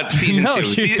worried about season 2.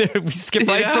 We skipped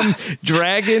right from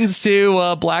dragons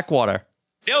to Blackwater.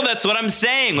 No, that's what I'm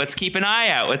saying. Let's keep an eye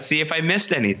out. Let's see if I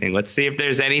missed anything. Let's see if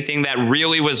there's anything that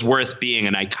really was worth being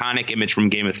an iconic image from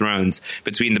Game of Thrones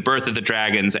between the birth of the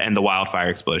dragons and the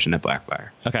wildfire explosion at Blackfire.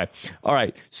 Okay. All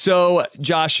right. So,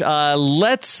 Josh,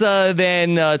 let's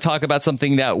then talk about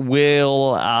something that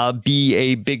will be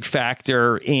a big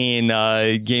factor in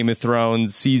Game of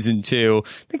Thrones season 2. I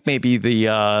think maybe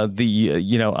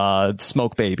the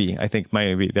smoke baby. I think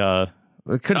maybe it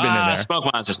could have been in there.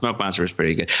 Smoke Monster was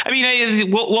pretty good. I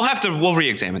mean, we'll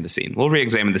re-examine the scene. We'll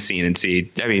re-examine the scene and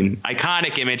see. I mean,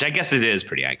 iconic image. I guess it is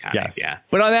pretty iconic. Yes. Yeah.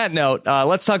 But on that note,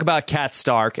 let's talk about Kat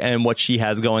Stark and what she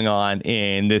has going on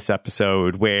in this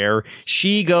episode, where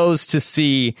she goes to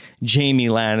see Jaime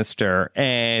Lannister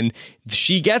and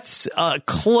she gets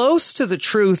close to the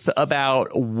truth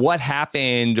about what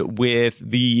happened with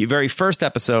the very first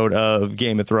episode of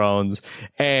Game of Thrones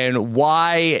and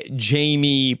why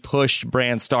Jaime pushed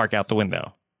Bran Stark out the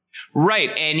window. Right.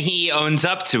 And he owns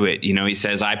up to it. He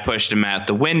says, I pushed him out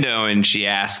the window, and she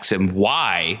asks him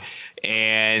why.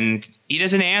 And he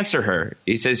doesn't answer her.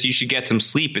 He says, you should get some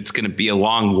sleep. It's going to be a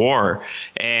long war.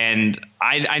 And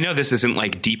I know this isn't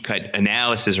like deep cut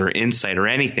analysis or insight or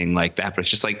anything like that, but it's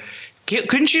just like,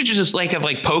 couldn't you just like have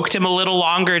like poked him a little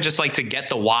longer, just like to get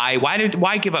the why?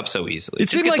 Why give up so easily? It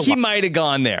seemed like he might have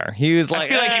gone there. He was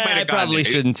like, I probably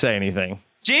shouldn't say anything.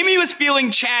 Jamie was feeling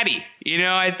chatty.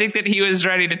 I think that he was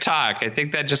ready to talk. I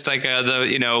think that just like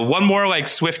one more like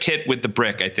swift hit with the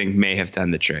brick, I think may have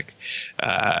done the trick.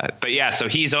 But yeah, so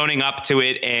he's owning up to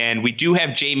it. And we do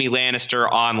have Jamie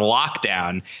Lannister on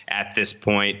lockdown at this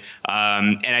point.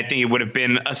 And I think it would have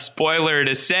been a spoiler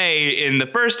to say in the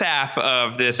first half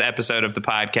of this episode of the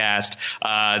podcast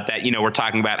that, we're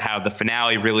talking about how the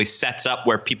finale really sets up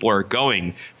where people are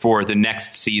going for the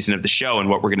next season of the show and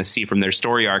what we're going to see from their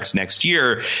story arcs next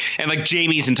year. And like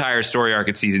Jamie's entire story arc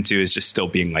in season 2 is just still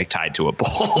being like tied to a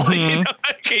pole.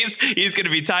 He's going to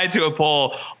be tied to a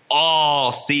pole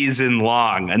all season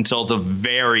long until the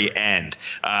very end.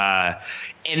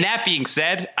 And that being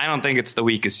said, I don't think it's the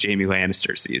weakest Jamie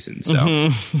Lannister season. So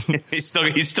he's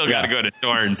still got to go to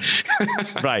Dorne.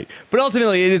 Right. But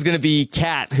ultimately, it is going to be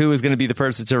Kat who is going to be the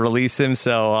person to release him.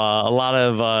 So a lot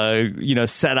of,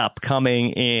 setup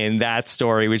coming in that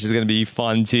story, which is going to be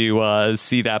fun to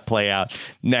see that play out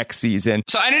next season.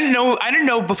 So I didn't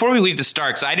know before we leave the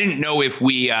Starks, I didn't know if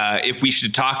we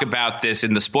should talk about this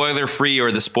in the spoiler free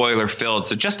or the spoiler filled.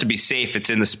 So just to be safe, it's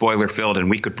in the spoiler filled and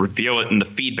we could reveal it in the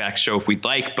feedback show if we'd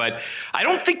like. But I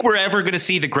don't think we're ever going to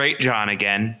see the Great John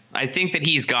again. I think that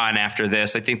he's gone after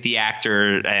this. I think the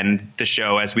actor and the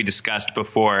show, as we discussed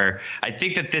before, I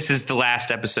think that this is the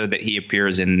last episode that he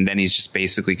appears in, and then he's just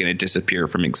basically going to disappear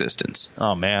from existence.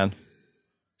 Oh, man.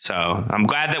 So I'm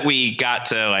glad that we got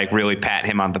to like really pat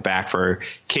him on the back for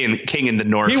King in the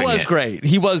North. He was great.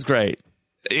 He was great.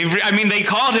 I mean, they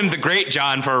called him the Great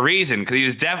John for a reason, because he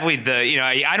was definitely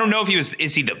I don't know if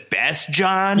is he the best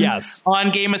John on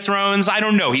Game of Thrones? I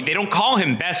don't know. They don't call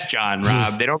him Best John,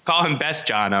 Rob. They don't call him Best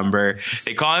John Umber.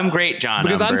 They call him Great John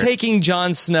because Umber. I'm taking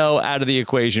Jon Snow out of the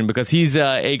equation because he's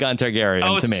Aegon Targaryen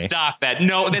to me. Oh, stop that.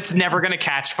 No, that's never going to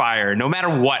catch fire. No matter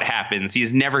what happens,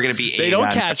 he's never going to be Aegon. They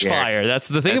don't catch Targaryen. Fire. That's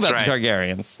the thing about the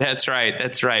Targaryens. That's right.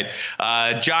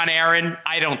 Jon Arryn,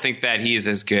 I don't think that he's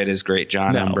as good as Great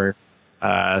John Umber.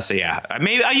 So yeah,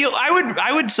 maybe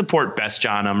I would support Best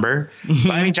John Umber.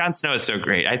 But I mean, Jon Snow is so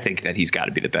great. I think that he's got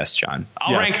to be the best John.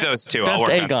 I'll rank those two. Best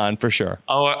Aegon for sure.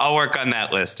 I'll work on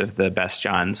that list of the best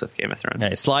Johns of Game of Thrones.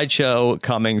 Okay, slideshow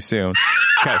coming soon.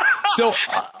 Okay, so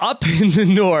up in the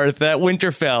north at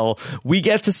Winterfell, we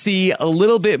get to see a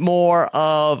little bit more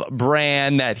of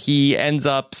Bran. That he ends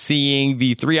up seeing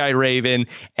the Three-Eyed Raven,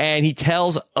 and he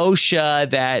tells Osha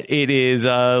that it is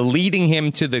leading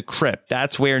him to the crypt.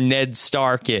 That's where Ned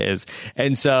Stark is.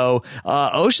 And so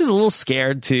Osha's a little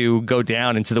scared to go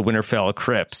down into the Winterfell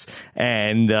crypts.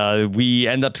 And we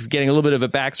end up getting a little bit of a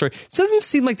backstory. It doesn't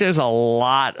seem like there's a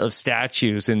lot of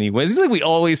statues in the... It seems like we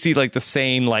always see like the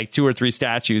same like 2 or 3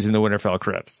 statues in the Winterfell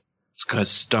crypts. It's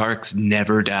because Starks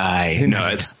never die. No,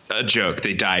 it's a joke.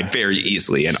 They die very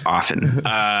easily and often.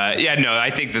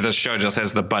 I think that the show just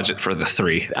has the budget for the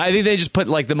 3. I think they just put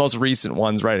like the most recent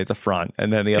ones right at the front,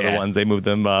 and then the other ones they move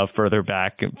them further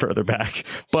back and further back.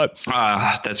 But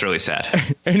that's really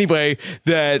sad. Anyway,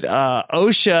 that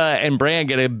Osha and Bran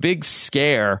get a big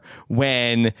scare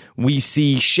when we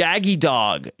see Shaggy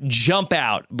Dog jump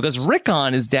out because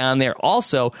Rickon is down there.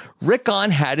 Also, Rickon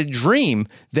had a dream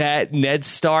that Ned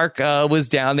Stark was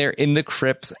down there in the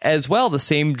crypts as well. The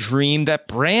same dream that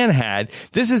Bran had.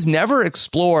 This is never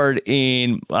explored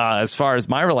in, as far as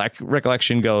my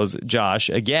recollection goes, Josh,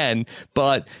 again,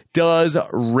 but does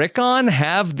Rickon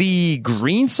have the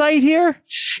green sight here?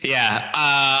 Yeah.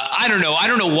 I don't know. I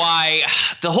don't know why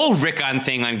the whole Rickon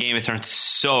thing on Game of Thrones is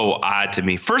so odd to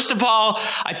me. First of all,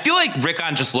 I feel like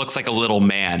Rickon just looks like a little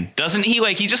man. Doesn't he?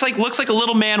 Like, he just like looks like a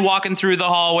little man walking through the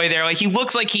hallway there. Like, he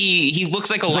looks like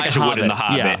Elijah Wood in The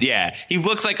Hobbit. Yeah. He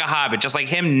looks like a hobbit, just like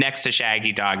him next to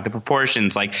Shaggy Dog. The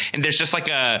proportions, like, and there's just like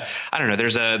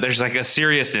there's like a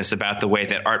seriousness about the way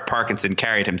that Art Parkinson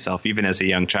carried himself, even as a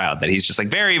young child, that he's just like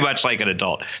very much like an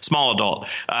adult, small adult.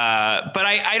 But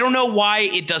I don't know why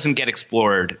it doesn't get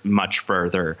explored much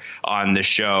further on the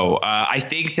show. I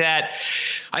think that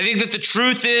the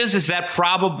truth is that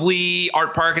probably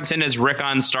Art Parkinson as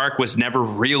Rickon Stark was never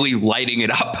really lighting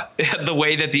it up the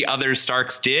way that the other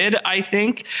Starks did. I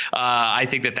think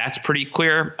that that's pretty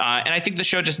clear. And I think the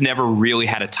show just never really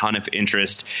had a ton of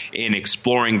interest in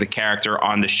exploring the character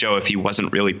on the show if he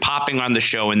wasn't really popping on the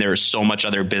show, and there is so much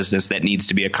other business that needs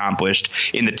to be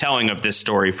accomplished in the telling of this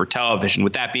story for television.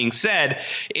 With that being said,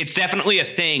 it's definitely a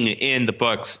thing in the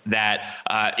books that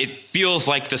it feels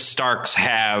like the Starks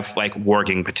have like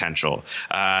working potential,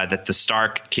 that the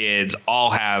Stark kids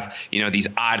all have, these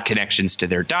odd connections to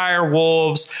their dire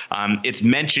wolves. It's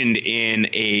mentioned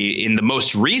in the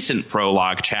most recent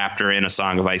prologue chapter in A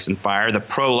Song of Ice and Fire, the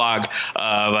prologue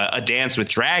of A Dance with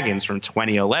Dragons from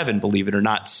 2011, believe it or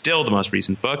not, still the most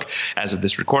recent book as of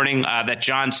this recording, that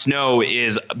Jon Snow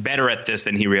is better at this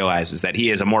than he realizes, that he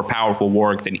is a more powerful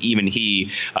warg than even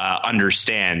he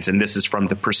understands. And this is from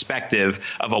the perspective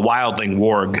of a wildling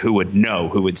warg who would know,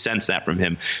 who would sense that from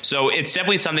him. So it's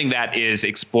definitely something that is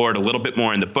explored a little bit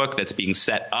more in the book, that's being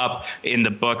set up in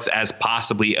the books as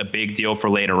possibly a big deal for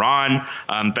later on.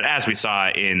 But as we saw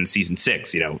in season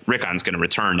 6, Rickon's going to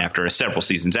return after a several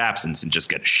seasons absence and just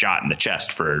get shot in the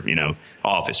chest for,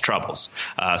 all of his troubles.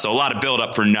 So a lot of build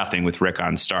up for nothing with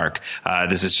Rickon Stark.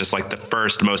 This is just like the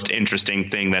first most interesting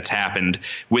thing that's happened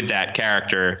with that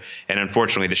character. And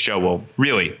unfortunately, the show will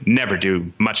really never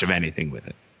do much of anything with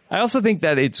it. I also think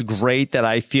that it's great that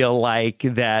I feel like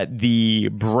that the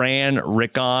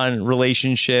Bran-Rickon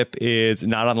relationship is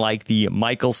not unlike the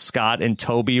Michael Scott and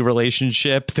Toby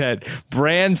relationship, that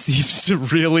Bran seems to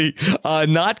really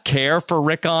not care for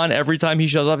Rickon. Every time he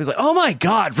shows up, he's like, oh my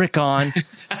God, Rickon,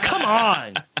 come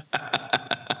on.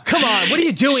 Come on, what are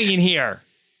you doing in here?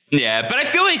 Yeah, but I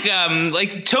feel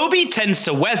like Toby tends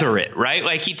to weather it, right?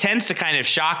 Like he tends to kind of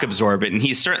shock absorb it, and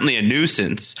he's certainly a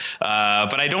nuisance.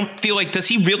 But I don't feel like, does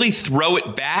he really throw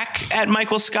it back at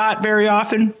Michael Scott very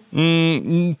often?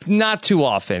 Not too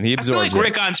often. He absorbs I feel like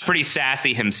Rickon's pretty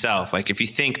sassy himself. Like if you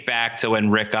think back to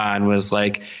when Rickon was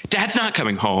like, Dad's not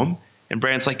coming home. And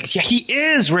Bran's like, yeah, he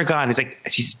is, Rickon. He's like,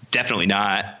 he's definitely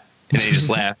not. And then he just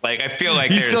laughed. Like I feel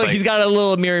like he's got a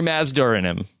little Miri Mazdur in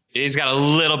him. He's got a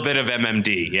little bit of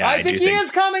MMD. Yeah, I think he is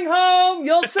coming home.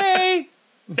 You'll see.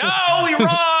 No, you're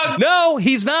wrong. No,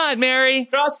 he's not, Mary.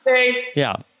 Trust me.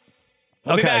 Yeah.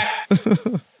 I'll be back.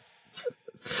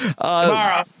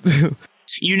 Tomorrow.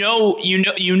 You know,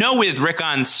 with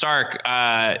Rickon Stark,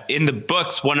 in the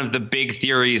books, one of the big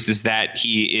theories is that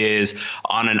he is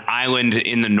on an island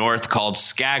in the north called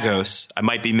Skagos. I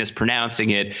might be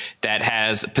mispronouncing it. That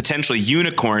has potentially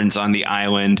unicorns on the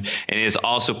island and is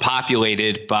also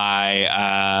populated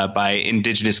by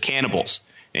indigenous cannibals.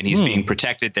 And he's being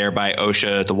protected there by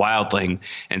Osha the Wildling.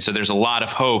 And so there's a lot of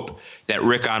hope that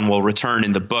Rickon will return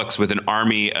in the books with an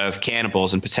army of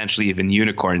cannibals and potentially even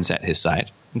unicorns at his side.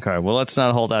 Okay, well, let's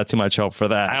not hold out too much hope for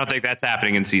that. I don't think that's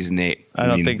happening in season 8. I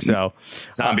don't think so.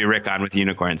 Zombie Rickon with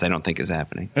unicorns, I don't think is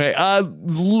happening. Okay,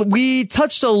 we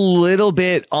touched a little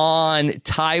bit on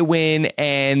Tywin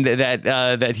and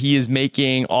that he is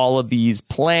making all of these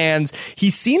plans. He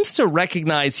seems to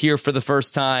recognize here for the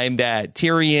first time that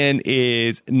Tyrion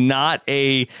is not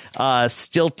a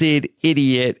stilted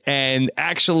idiot, and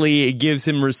actually gives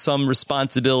him some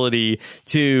responsibility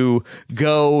to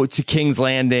go to King's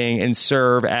Landing and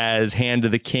serve as Hand of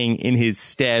the King in his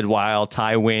stead, while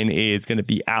Tywin is going to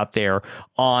be out there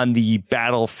on the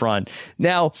battlefront.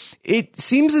 Now, it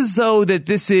seems as though that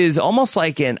this is almost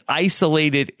like an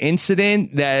isolated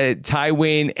incident, that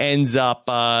Tywin ends up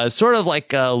sort of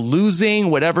like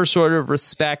losing whatever sort of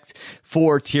respect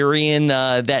for Tyrion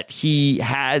that he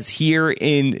has here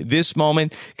in this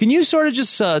moment. Can you sort of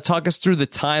just talk us through the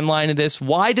timeline of this?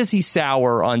 Why does he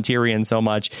sour on Tyrion so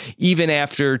much, even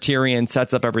after Tyrion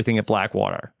sets up everything at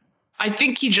Blackwater? I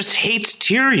think he just hates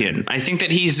Tyrion. I think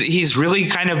that he's really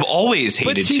kind of always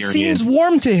hated Tyrion. But he seems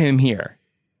warm to him here.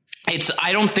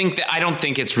 I don't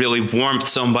think it's really warmth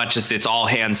so much as it's all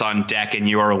hands on deck and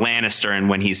you're a Lannister. And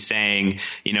when he's saying,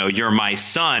 you're my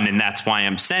son and that's why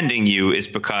I'm sending you, is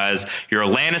because you're a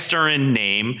Lannister in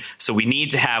name. So we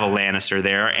need to have a Lannister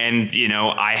there. And,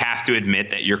 I have to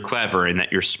admit that you're clever and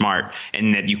that you're smart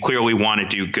and that you clearly want to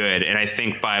do good. And I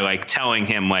think by telling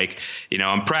him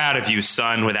I'm proud of you,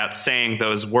 son, without saying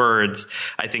those words,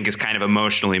 I think is kind of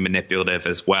emotionally manipulative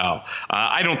as well.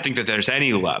 I don't think that there's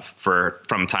any love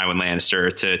from Tywin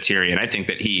Lannister to Tyrion. I think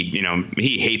that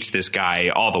he hates this guy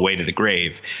all the way to the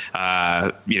grave.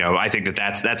 I think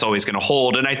that's always going to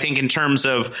hold. And I think in terms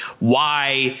of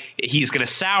why he's going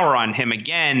to sour on him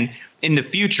again in the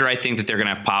future, I think that they're going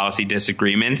to have policy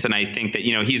disagreements. And I think that,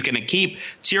 he's going to keep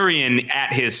Tyrion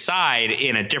at his side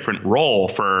in a different role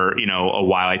for, a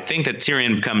while. I think that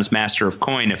Tyrion becomes Master of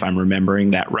Coin, if I'm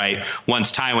remembering that right,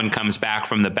 once Tywin comes back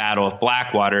from the Battle of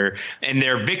Blackwater. And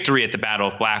their victory at the Battle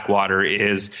of Blackwater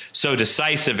is so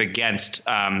decisive against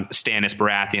Stannis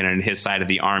Baratheon and his side of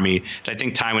the army that I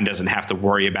think Tywin doesn't have to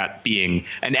worry about being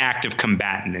an active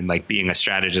combatant and being a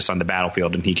strategist on the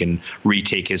battlefield, and he can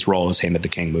retake his role as Hand of the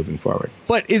King moving forward.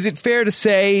 But is it fair to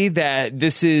say that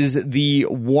this is the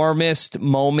warmest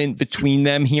moment between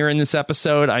them here in this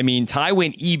episode? I mean,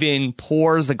 Tywin even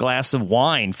pours a glass of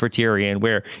wine for Tyrion,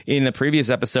 where in the previous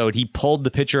episode, he pulled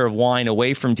the pitcher of wine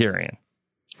away from Tyrion.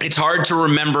 it's hard to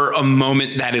remember a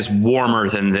moment that is warmer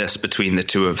than this between the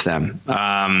two of them.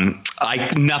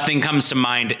 Nothing comes to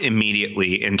mind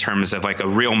immediately in terms of like a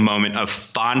real moment of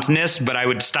fondness, but I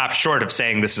would stop short of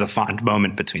saying this is a fond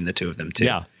moment between the two of them too.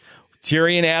 Yeah.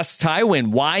 Tyrion asks Tywin,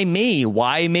 why me?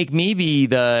 Why make me be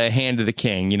the hand of the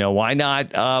king? You know, why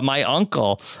not my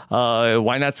uncle?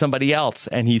 Why not somebody else?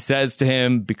 And he says to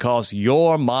him, because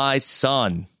you're my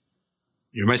son.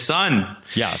 You're my son.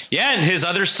 Yes. Yeah, and his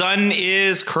other son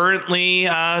is currently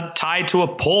tied to a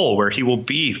pole where he will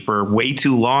be for way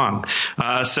too long.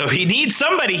 So he needs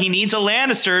somebody. He needs a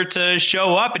Lannister to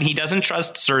show up, and he doesn't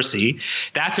trust Cersei.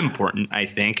 That's important, I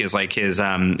think, is like his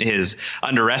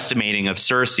underestimating of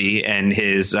Cersei and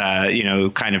his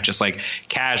kind of just like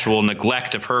casual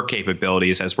neglect of her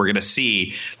capabilities, as we're going to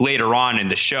see later on in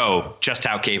the show just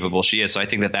how capable she is. So I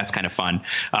think that that's kind of fun.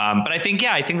 But I think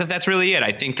that that's really it.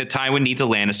 I think that Tywin needs a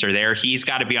Lannister there. He's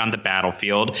got to be on the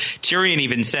battlefield. Tyrion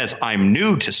even says, I'm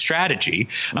new to strategy,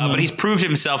 but he's proved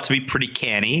himself to be pretty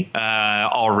canny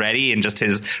already in just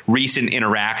his recent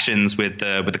interactions with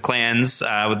the clans,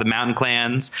 with the mountain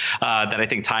clans, that I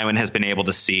think Tywin has been able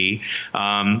to see.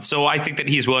 So I think that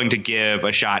he's willing to give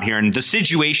a shot here. And the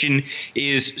situation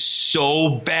is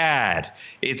so bad.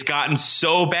 It's gotten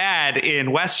so bad in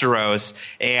Westeros,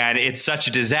 and it's such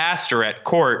a disaster at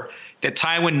court that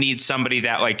Tywin needs somebody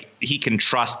that like he can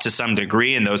trust to some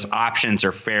degree, and those options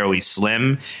are fairly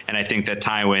slim. And I think that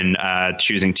Tywin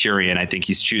choosing Tyrion, I think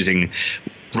he's choosing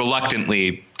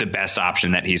reluctantly the best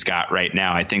option that he's got right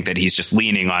now. I think that he's just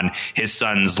leaning on his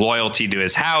son's loyalty to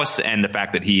his house and the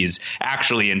fact that he's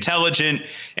actually intelligent,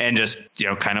 and just,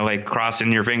 kind of like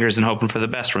crossing your fingers and hoping for the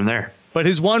best from there. But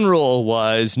his one rule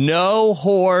was no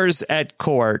whores at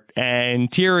court. And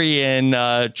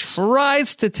Tyrion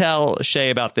tries to tell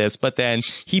Shae about this, but then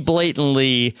he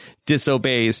blatantly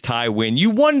disobeys Tywin. You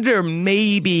wonder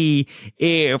maybe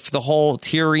if the whole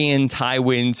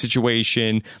Tyrion-Tywin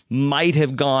situation might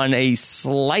have gone a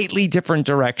slightly different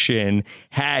direction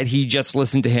had he just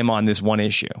listened to him on this one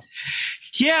issue.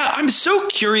 Yeah, I'm so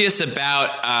curious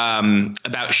about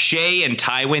Shae and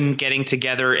Tywin getting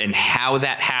together and how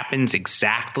that happens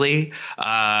exactly.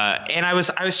 And I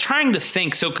was trying to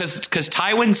think. So because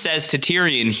Tywin says to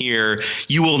Tyrion here,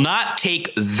 you will not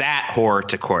take that whore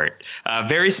to court.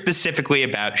 Very specifically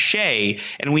about Shae.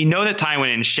 And we know that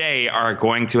Tywin and Shae are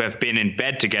going to have been in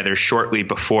bed together shortly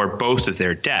before both of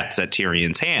their deaths at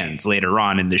Tyrion's hands later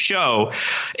on in the show.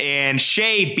 And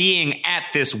Shae being at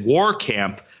this war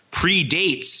camp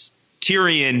predates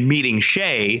Tyrion meeting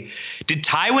Shae. Did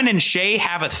Tywin and Shae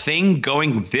have a thing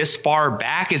going this far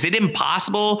back? Is it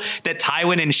impossible that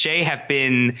Tywin and Shae have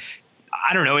been,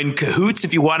 I don't know, in cahoots,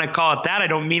 if you want to call it that? I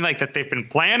don't mean like that they've been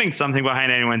planning something behind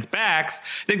anyone's backs.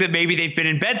 I think that maybe they've been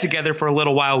in bed together for a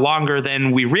little while longer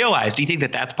than we realized. Do you think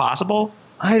that that's possible?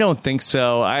 I don't think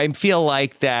so. I feel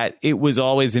like that it was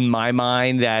always in my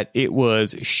mind that it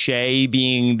was Shae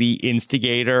being the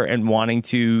instigator and wanting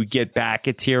to get back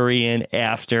at Tyrion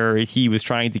after he was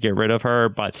trying to get rid of her.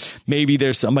 But maybe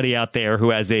there's somebody out there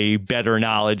who has a better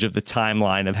knowledge of the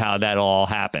timeline of how that all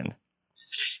happened.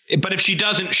 But if she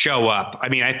doesn't show up, I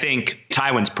mean, I think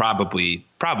Tywin's probably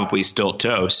still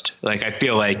toast. Like, I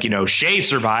feel like, Shae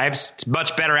survives. It's a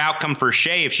much better outcome for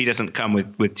Shae if she doesn't come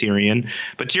with Tyrion.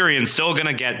 But Tyrion's still going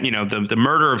to get, the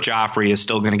murder of Joffrey is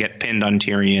still going to get pinned on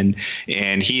Tyrion.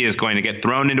 And he is going to get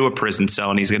thrown into a prison cell,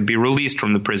 and he's going to be released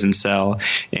from the prison cell.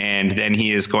 And then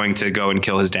he is going to go and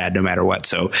kill his dad no matter what.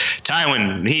 So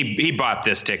Tywin, he bought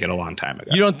this ticket a long time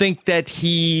ago. You don't think that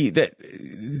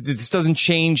this doesn't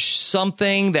change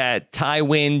something, that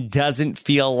Tywin doesn't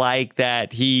feel like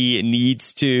that he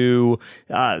needs to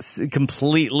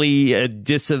completely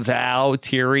disavow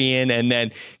Tyrion, and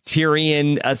then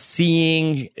Tyrion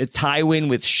seeing Tywin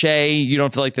with Shae? You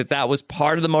don't feel like that was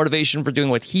part of the motivation for doing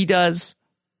what he does?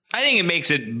 I think it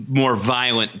makes it more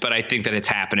violent, but I think that it's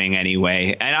happening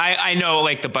anyway. And I know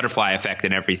like the butterfly effect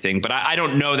and everything, but I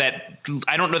don't know that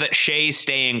Shae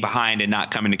staying behind and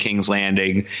not coming to King's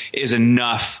Landing is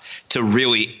enough to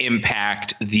really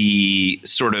impact the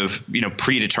sort of,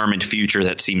 predetermined future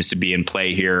that seems to be in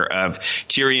play here of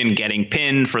Tyrion getting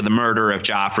pinned for the murder of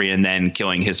Joffrey and then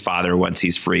killing his father once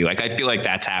he's free. Like, I feel like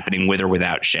that's happening with or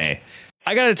without Shae.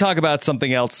 I got to talk about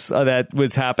something else that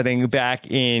was happening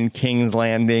back in King's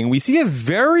Landing. We see a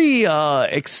very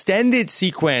extended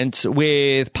sequence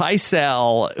with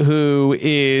Pycelle, who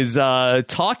is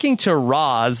talking to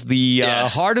Ros, the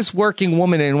hardest working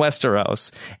woman in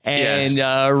Westeros, and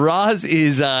Ros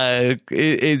is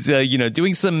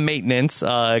doing some maintenance,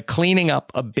 cleaning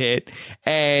up a bit,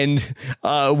 and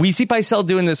we see Pycelle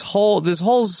doing this whole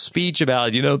speech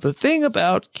about the thing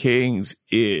about kings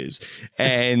is,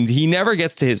 and he never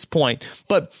gets to his point.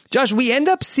 But Josh, we end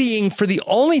up seeing for the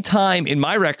only time in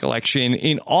my recollection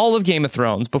in all of Game of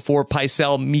Thrones before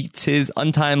Pycelle meets his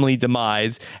untimely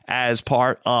demise as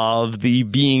part of the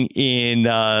being in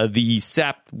the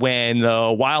Sept when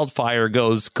the wildfire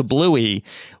goes kablooey,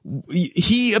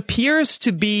 he appears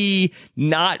to be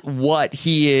not what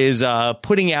he is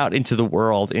putting out into the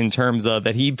world in terms of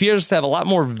that he appears to have a lot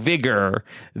more vigor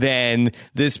than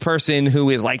this person who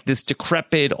is like this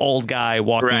decrepit old guy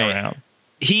walking around.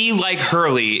 He, like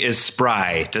Hurley, is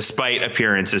spry, despite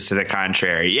appearances to the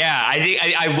contrary. Yeah,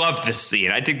 I love this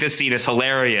scene. I think this scene is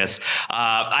hilarious.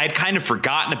 I had kind of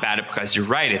forgotten about it because you're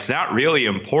right. It's not really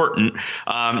important.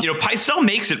 Pycelle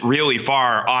makes it really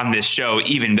far on this show,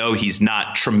 even though he's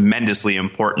not tremendously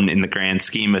important in the grand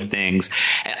scheme of things.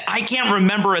 I can't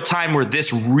remember a time where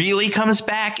this really comes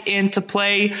back into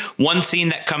play. One scene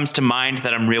that comes to mind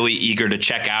that I'm really eager to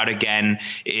check out again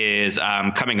is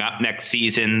coming up next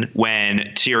season when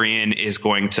Tyrion is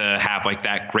going to have like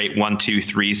that great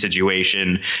 1-2-3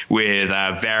 situation with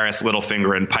Varys,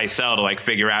 Littlefinger, and Pycelle to like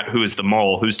figure out who's the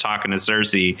mole, who's talking to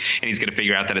Cersei, and he's going to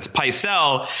figure out that it's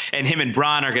Pycelle, and him and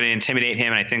Bronn are going to intimidate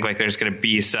him, and I think like there's going to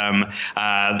be some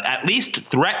at least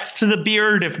threats to the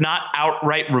beard, if not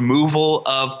outright removal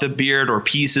of the beard or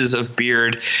pieces of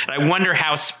beard. And I wonder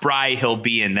how spry he'll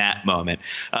be in that moment.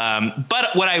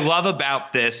 But what I love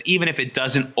about this, even if it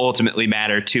doesn't ultimately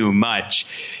matter too much,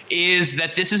 is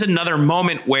that this is another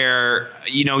moment where,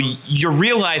 you're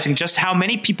realizing just how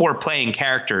many people are playing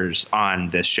characters on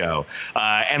this show.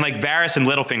 And like Varys and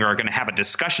Littlefinger are going to have a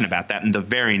discussion about that in the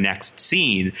very next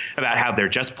scene about how they're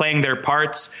just playing their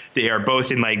parts. They are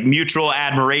both in like mutual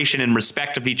admiration and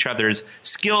respect of each other's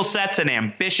skill sets and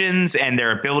ambitions and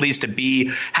their abilities to be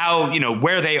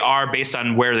where they are based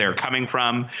on where they're coming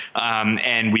from.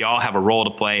 And we all have a role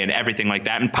to play and everything like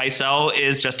that. And Pycelle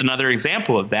is just another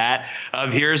example of that,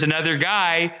 of here's another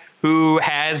guy who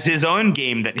has his own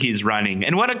game that he's running.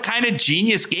 And what a kind of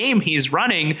genius game he's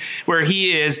running, where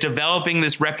he is developing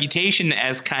this reputation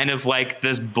as kind of like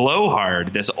this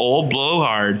blowhard, this old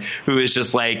blowhard who is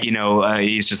just like,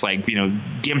 he's just like,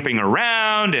 gimping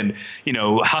around and,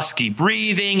 husky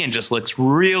breathing and just looks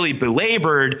really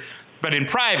belabored. But in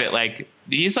private, like,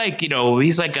 he's like a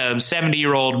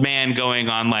 70-year-old man going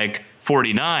on like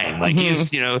 49. Like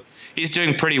he's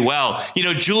doing pretty well.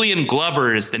 Julian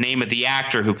Glover is the name of the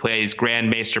actor who plays Grand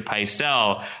Maester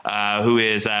Pycelle,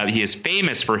 he is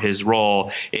famous for his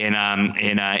role in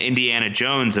Indiana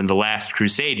Jones and the Last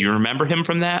Crusade. Do you remember him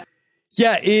from that?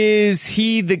 Yeah, is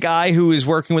he the guy who is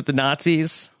working with the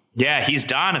Nazis? Yeah, he's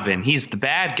Donovan. He's the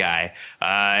bad guy.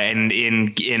 And in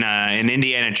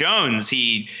Indiana Jones,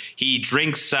 he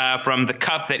drinks from the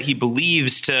cup that he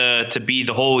believes to be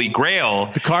the Holy Grail,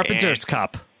 the Carpenter's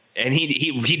cup. And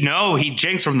he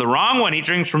drinks from the wrong one. He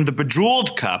drinks from the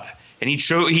Bejeweled cup, and he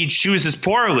chooses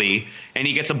poorly, and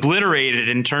he gets obliterated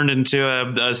and turned into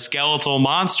a skeletal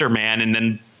monster man, and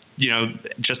then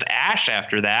just ash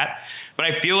after that. But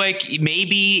I feel like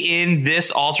maybe in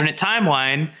this alternate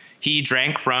timeline, he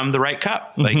drank from the right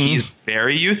cup. Like, he's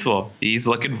very youthful. He's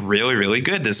looking really, really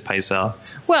good, this Pycelle.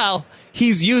 Well,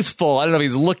 he's youthful. I don't know if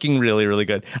he's looking really, really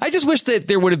good. I just wish that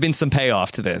there would have been some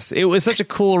payoff to this. It was such a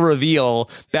cool reveal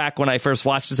back when I first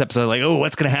watched this episode. Like, oh,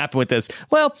 what's going to happen with this?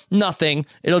 Well, nothing.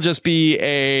 It'll just be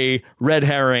a red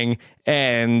herring,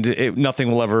 and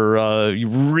nothing will ever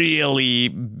really,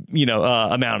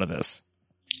 amount to this.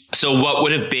 So what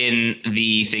would have been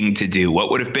the thing to do? What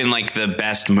would have been like the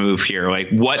best move here? Like,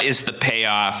 what is the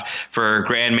payoff for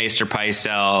Grand Maester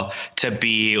Pycelle to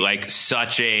be like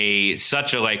such a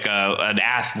an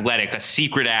athletic, a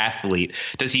secret athlete?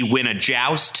 Does he win a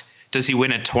joust? Does he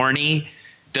win a tourney?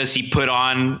 Does he put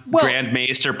on Grand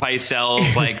Maester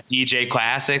Pycelle's like DJ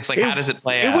classics? Like, how does it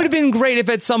play out? It would have been great if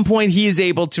at some point he is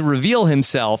able to reveal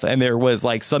himself and there was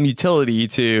like some utility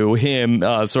to him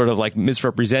sort of like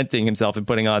misrepresenting himself and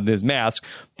putting on his mask.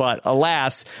 But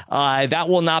alas, that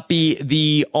will not be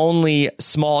the only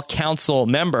small council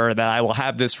member that I will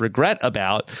have this regret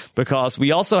about, because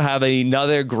we also have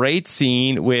another great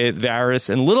scene with Varys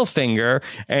and Littlefinger.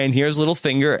 And here's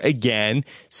Littlefinger again,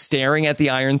 staring at the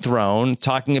Iron Throne,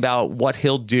 talking about what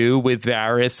he'll do with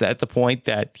Varys at the point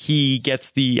that he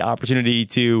gets the opportunity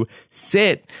to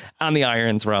sit on the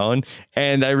Iron Throne.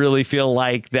 And I really feel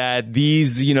like that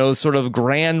these, sort of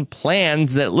grand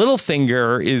plans that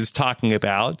Littlefinger is talking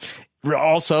about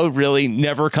also really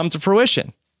never come to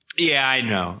fruition. Yeah, I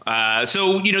know.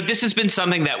 So, this has been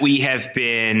something that we have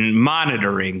been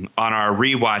monitoring on our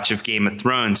rewatch of Game of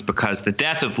Thrones because the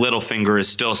death of Littlefinger is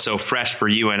still so fresh for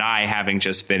you and I, having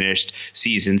just finished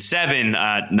season 7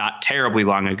 not terribly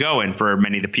long ago, and for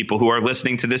many of the people who are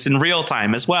listening to this in real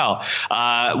time as well.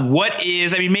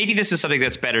 Maybe this is something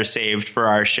that's better saved for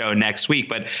our show next week,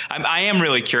 but I am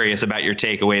really curious about your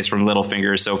takeaways from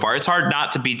Littlefinger so far. It's hard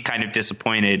not to be kind of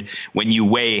disappointed when you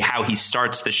weigh how he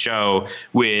starts the show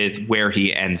with where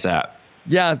he ends up.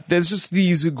 Yeah, there's just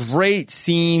these great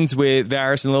scenes with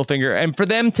Varys and Littlefinger, and for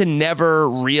them to never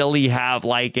really have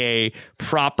like a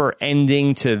proper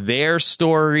ending to their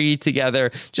story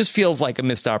together just feels like a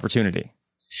missed opportunity.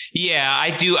 Yeah,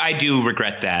 I do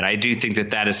regret that. I do think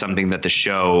that is something that the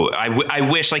show, I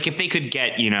wish, like, if they could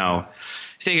get,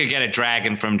 if they could get a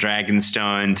dragon from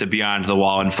Dragonstone to Beyond the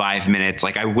Wall in 5 minutes,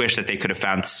 like, I wish that they could have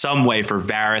found some way for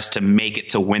Varys to make it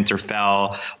to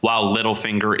Winterfell while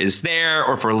Littlefinger is there,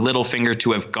 or for Littlefinger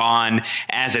to have gone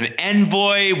as an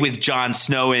envoy with Jon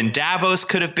Snow in Davos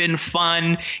could have been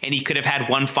fun, and he could have had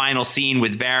one final scene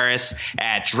with Varys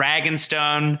at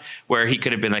Dragonstone where he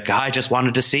could have been like, I just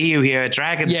wanted to see you here at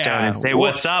Dragonstone and say,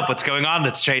 what's up? What's going on?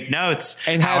 Let's trade notes.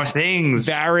 And how are things?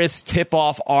 Varys tip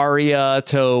off Arya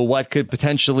to what could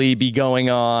potentially be going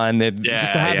on, and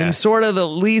just to have him sort of at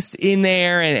least in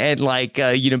there and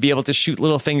be able to shoot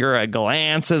Littlefinger a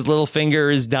glance as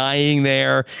Littlefinger is dying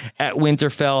there at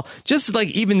Winterfell. Just like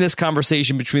even this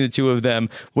conversation between the two of them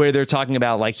where they're talking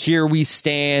about like, here we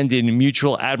stand in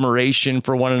mutual admiration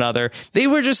for one another. They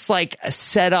were just like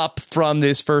set up from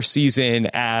this first season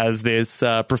as this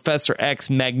Professor X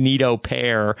Magneto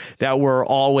pair that were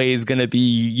always going to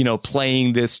be,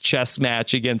 playing this chess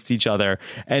match against each other.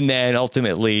 And then ultimately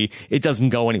it doesn't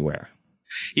go anywhere.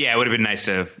 Yeah, it would have been nice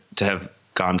to have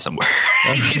gone somewhere.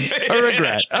 a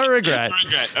regret.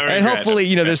 And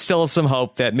hopefully, there's still some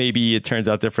hope that maybe it turns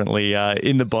out differently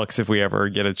in the books if we ever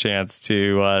get a chance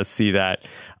to see that.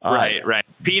 Right.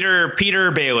 Peter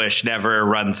Baelish never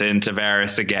runs into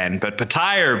Varys again, but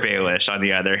Pattaya Baelish, on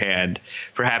the other hand,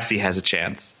 perhaps he has a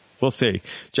chance. We'll see.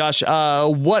 Josh,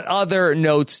 what other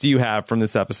notes do you have from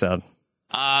this episode?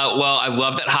 Well, I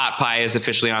love that Hot Pie is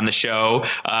officially on the show.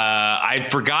 I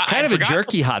forgot a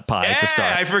jerky Hot Pie to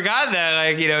start. I forgot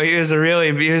that, he was a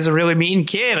really mean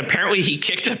kid. Apparently, he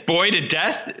kicked a boy to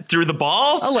death through the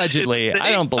balls. Allegedly,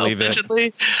 I don't believe it.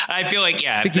 I feel like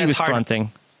I think he was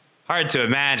fronting. Hard to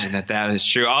imagine that is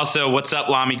true. Also, what's up?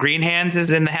 Lamy Greenhands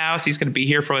is in the house. He's going to be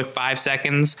here for like 5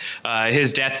 seconds.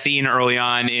 His death scene early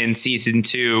on in season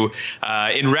 2,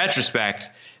 in retrospect.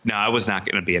 No, it was not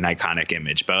going to be an iconic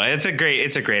image, but it's a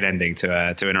great ending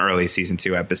to an early season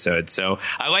 2 episode. So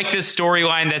I like this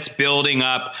storyline that's building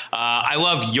up. I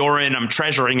love Yoren. I'm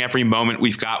treasuring every moment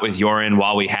we've got with Yoren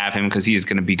while we have him, because he's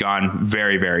going to be gone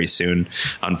very, very soon,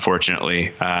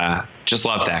 unfortunately. Just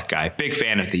love that guy. Big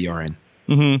fan of the Yoren.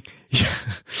 Mm-hmm.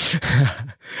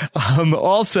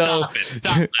 Also,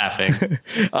 Stop laughing.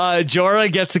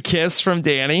 Jorah gets a kiss from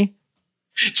Dany.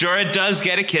 Jorah does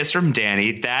get a kiss from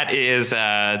Dany.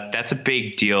 That's a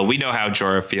big deal. We know how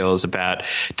Jorah feels about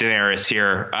Daenerys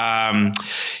here. I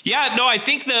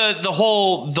think the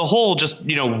whole just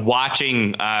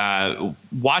watching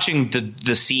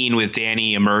the scene with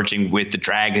Dany emerging with the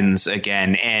dragons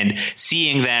again and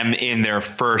seeing them in their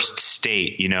first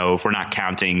state. If we're not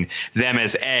counting them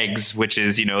as eggs, which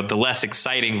is the less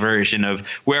exciting version of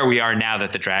where we are now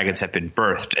that the dragons have been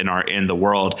birthed and are in the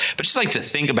world. But just like to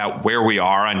think about where we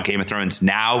are on Game of Thrones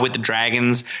now with the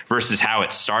dragons versus how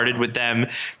it started with them.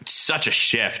 It's such a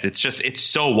shift. It's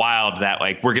so wild that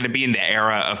like we're going to be in the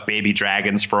era of baby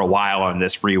dragons for a while on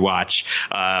this rewatch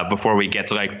before we get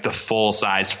to like the full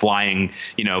sized flying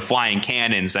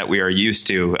cannons that we are used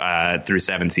to through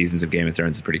 7 seasons of Game of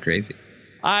Thrones. Is pretty crazy.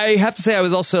 I have to say I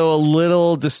was also a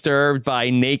little disturbed by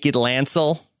naked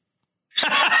Lancel.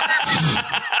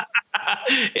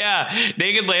 Yeah,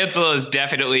 naked Lancel is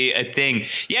definitely a thing.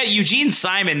 Yeah, Eugene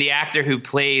Simon, the actor who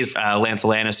plays Lancel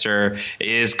Lannister,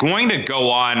 is going to go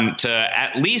on to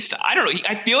at least, I don't know,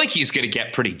 I feel like he's going to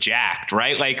get pretty jacked,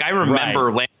 right? Like, I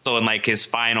remember Lancel in like his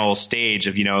final stage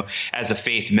of, as a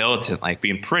faith militant, like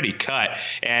being pretty cut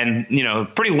and,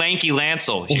 pretty lanky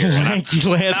Lancel here. Lanky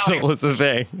Lancel is the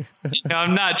thing.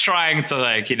 I'm not trying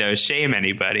to shame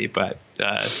anybody, but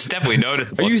it's definitely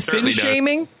noticeable. Are you thin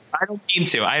shaming? I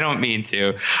don't mean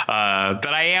to. But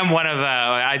I am one of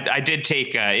I did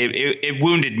take it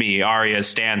wounded me, Arya's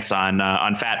stance on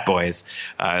fat boys.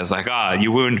 I was like,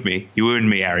 you wound me,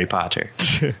 Harry Potter.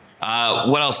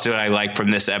 What else did I like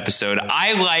from this episode?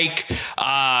 I like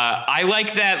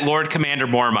that Lord Commander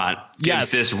Mormont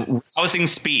gives this rousing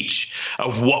speech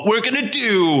of what we're going to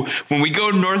do when we go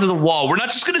north of the Wall. We're not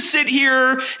just going to sit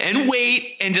here and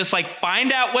wait and just like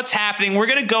find out what's happening. We're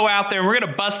going to go out there and we're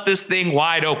going to bust this thing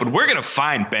wide open. We're going to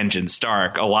find Benjen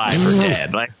Stark alive or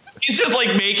dead. Like, he's just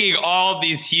like making all of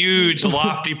these huge,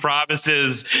 lofty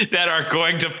promises that are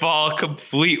going to fall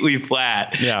completely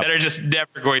flat, that are just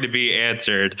never going to be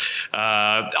answered.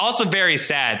 Also very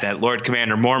sad that Lord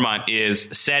Commander Mormont is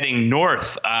setting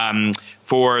north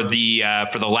for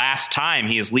the last time.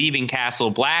 He is leaving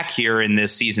Castle Black here in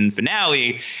this season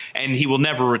finale, and he will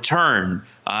never return.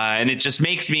 And it just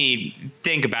makes me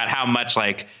think about how much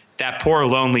like that poor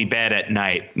lonely bed at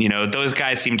night. You know, those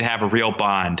guys seem to have a real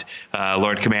bond.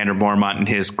 Lord Commander Mormont and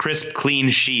his crisp, clean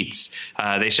sheets.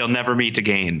 They shall never meet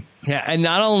again. Yeah, and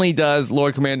not only does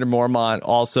Lord Commander Mormont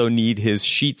also need his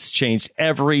sheets changed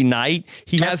every night,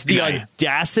 he has the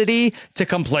audacity to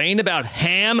complain about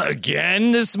ham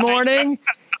again this morning.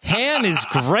 Ham is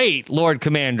great, Lord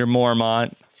Commander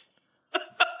Mormont.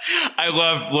 I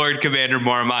love Lord Commander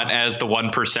Mormont as the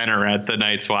 1%er at the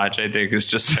Night's Watch. I think is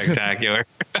just spectacular.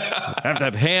 I have to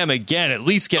have ham again. At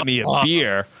least get me a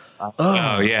beer.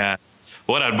 Oh yeah.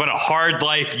 What a hard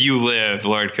life you live,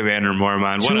 Lord Commander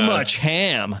Mormont. Too much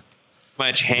ham.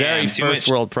 Much ham. Very first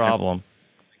world problem.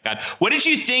 God. What did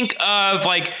you think of,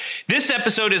 like, this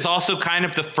episode is also kind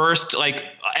of the first, like,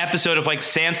 episode of, like,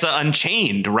 Sansa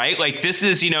Unchained, right? Like, this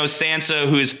is, you know, Sansa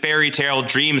whose fairy tale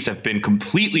dreams have been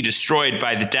completely destroyed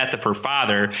by the death of her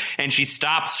father, and she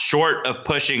stops short of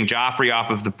pushing Joffrey off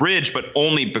of the bridge, but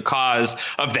only because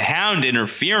of the Hound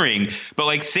interfering. But,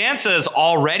 like, Sansa is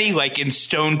already, like, in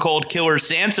stone cold killer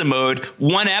Sansa mode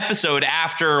one episode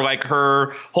after, like,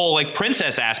 her whole, like,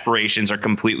 princess aspirations are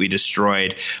completely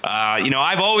destroyed. You know,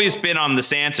 I've always been on the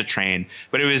Sansa train,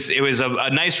 but it was a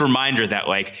nice reminder that,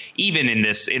 like, even in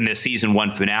this season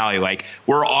 1 finale, like,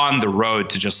 we're on the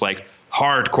road to just like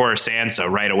hardcore Sansa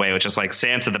right away, which is like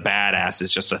Sansa the badass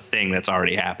is just a thing that's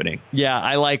already happening. Yeah,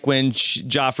 I like when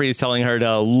Joffrey is telling her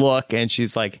to look, and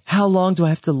she's like, "How long do I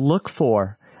have to look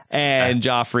for?" And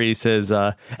Joffrey says,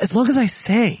 "As long as I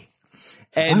say."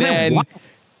 And then,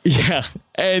 yeah,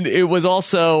 and it was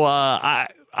also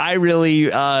I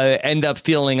really end up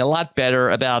feeling a lot better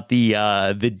about the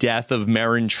death of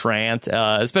Meryn Trant,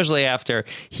 especially after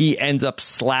he ends up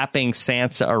slapping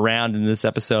Sansa around in this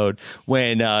episode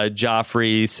when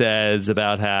Joffrey says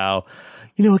about how,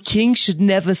 you know, a king should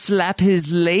never slap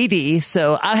his lady,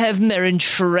 so I'll have Meryn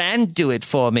Trant do it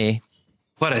for me.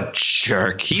 What a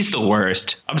jerk. He's the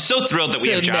worst. I'm so thrilled that we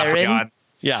have Joffrey on.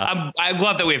 Yeah, I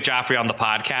love that we have Joffrey on the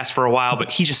podcast for a while,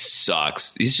 but he just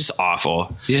sucks. He's just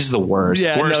awful. He's just the worst.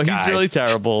 Yeah, worst no, guy. He's really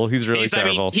terrible. He's terrible.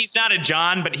 I mean, he's not a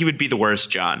Jon, but he would be the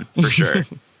worst Jon for sure.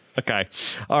 Okay.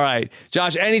 All right.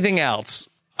 Josh, anything else?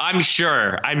 I'm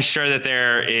sure that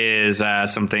there is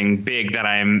something big that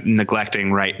I'm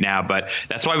neglecting right now, but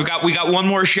that's why we got one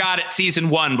more shot at season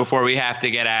 1 before we have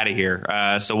to get out of here.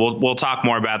 So we'll talk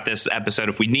more about this episode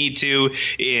if we need to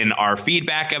in our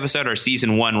feedback episode, our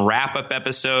season 1 wrap up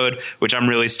episode, which I'm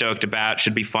really stoked about.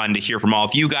 Should be fun to hear from all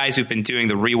of you guys who've been doing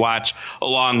the rewatch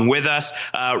along with us.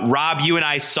 Rob, you and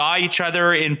I saw each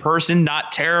other in person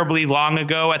not terribly long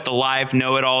ago at the Live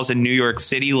Know-It-Alls in New York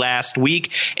City last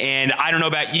week, and I don't know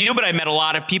about you, but I met a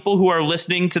lot of people who are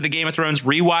listening to the Game of Thrones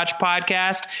Rewatch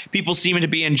podcast. People seem to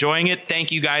be enjoying it. Thank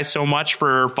you guys so much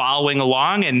for following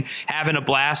along and having a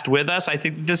blast with us. I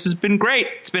think this has been great.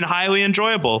 It's been highly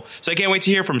enjoyable. So I can't wait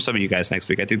to hear from some of you guys next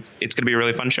week. I think it's going to be a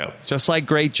really fun show. Just like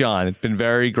Great Jon, it's been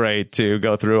very great to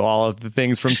go through all of the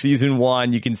things from season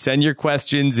 1. You can send your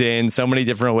questions in so many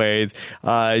different ways.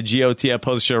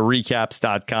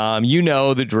 GOT@postshowrecaps.com. You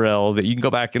know the drill, that you can go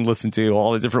back and listen to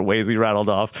all the different ways we rattled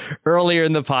off earlier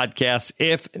in the podcast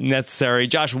if necessary.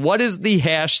 Josh, what is the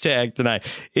hashtag tonight?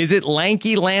 Is it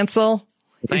Lanky Lancel?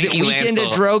 Is it Weekend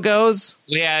at Drogo's?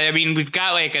 Yeah, I mean, we've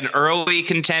got like an early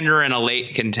contender and a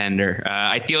late contender.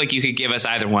 I feel like you could give us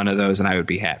either one of those and I would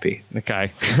be happy.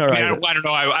 Okay. All right. I don't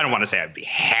know. I don't want to say I'd be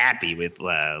happy with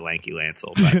Lanky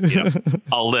Lancel, but you know,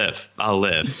 I'll live. All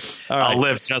right. I'll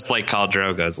live just like Khal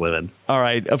Drogo's living. All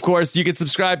right. Of course, you can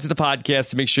subscribe to the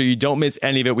podcast to make sure you don't miss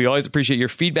any of it. We always appreciate your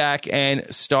feedback and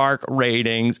Stark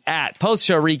ratings at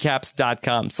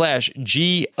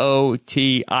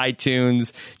postshowrecaps.com/GOT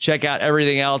iTunes. Check out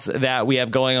everything else that we have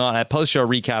going on at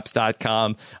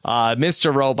postshowrecaps.com.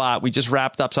 Mr. Robot, we just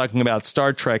wrapped up talking about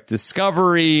Star Trek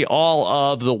Discovery, all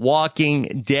of The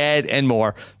Walking Dead, and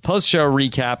more.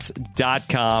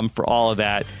 Postshowrecaps.com for all of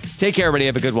that. Take care, everybody.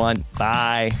 Have a good one.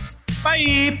 Bye.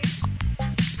 Bye.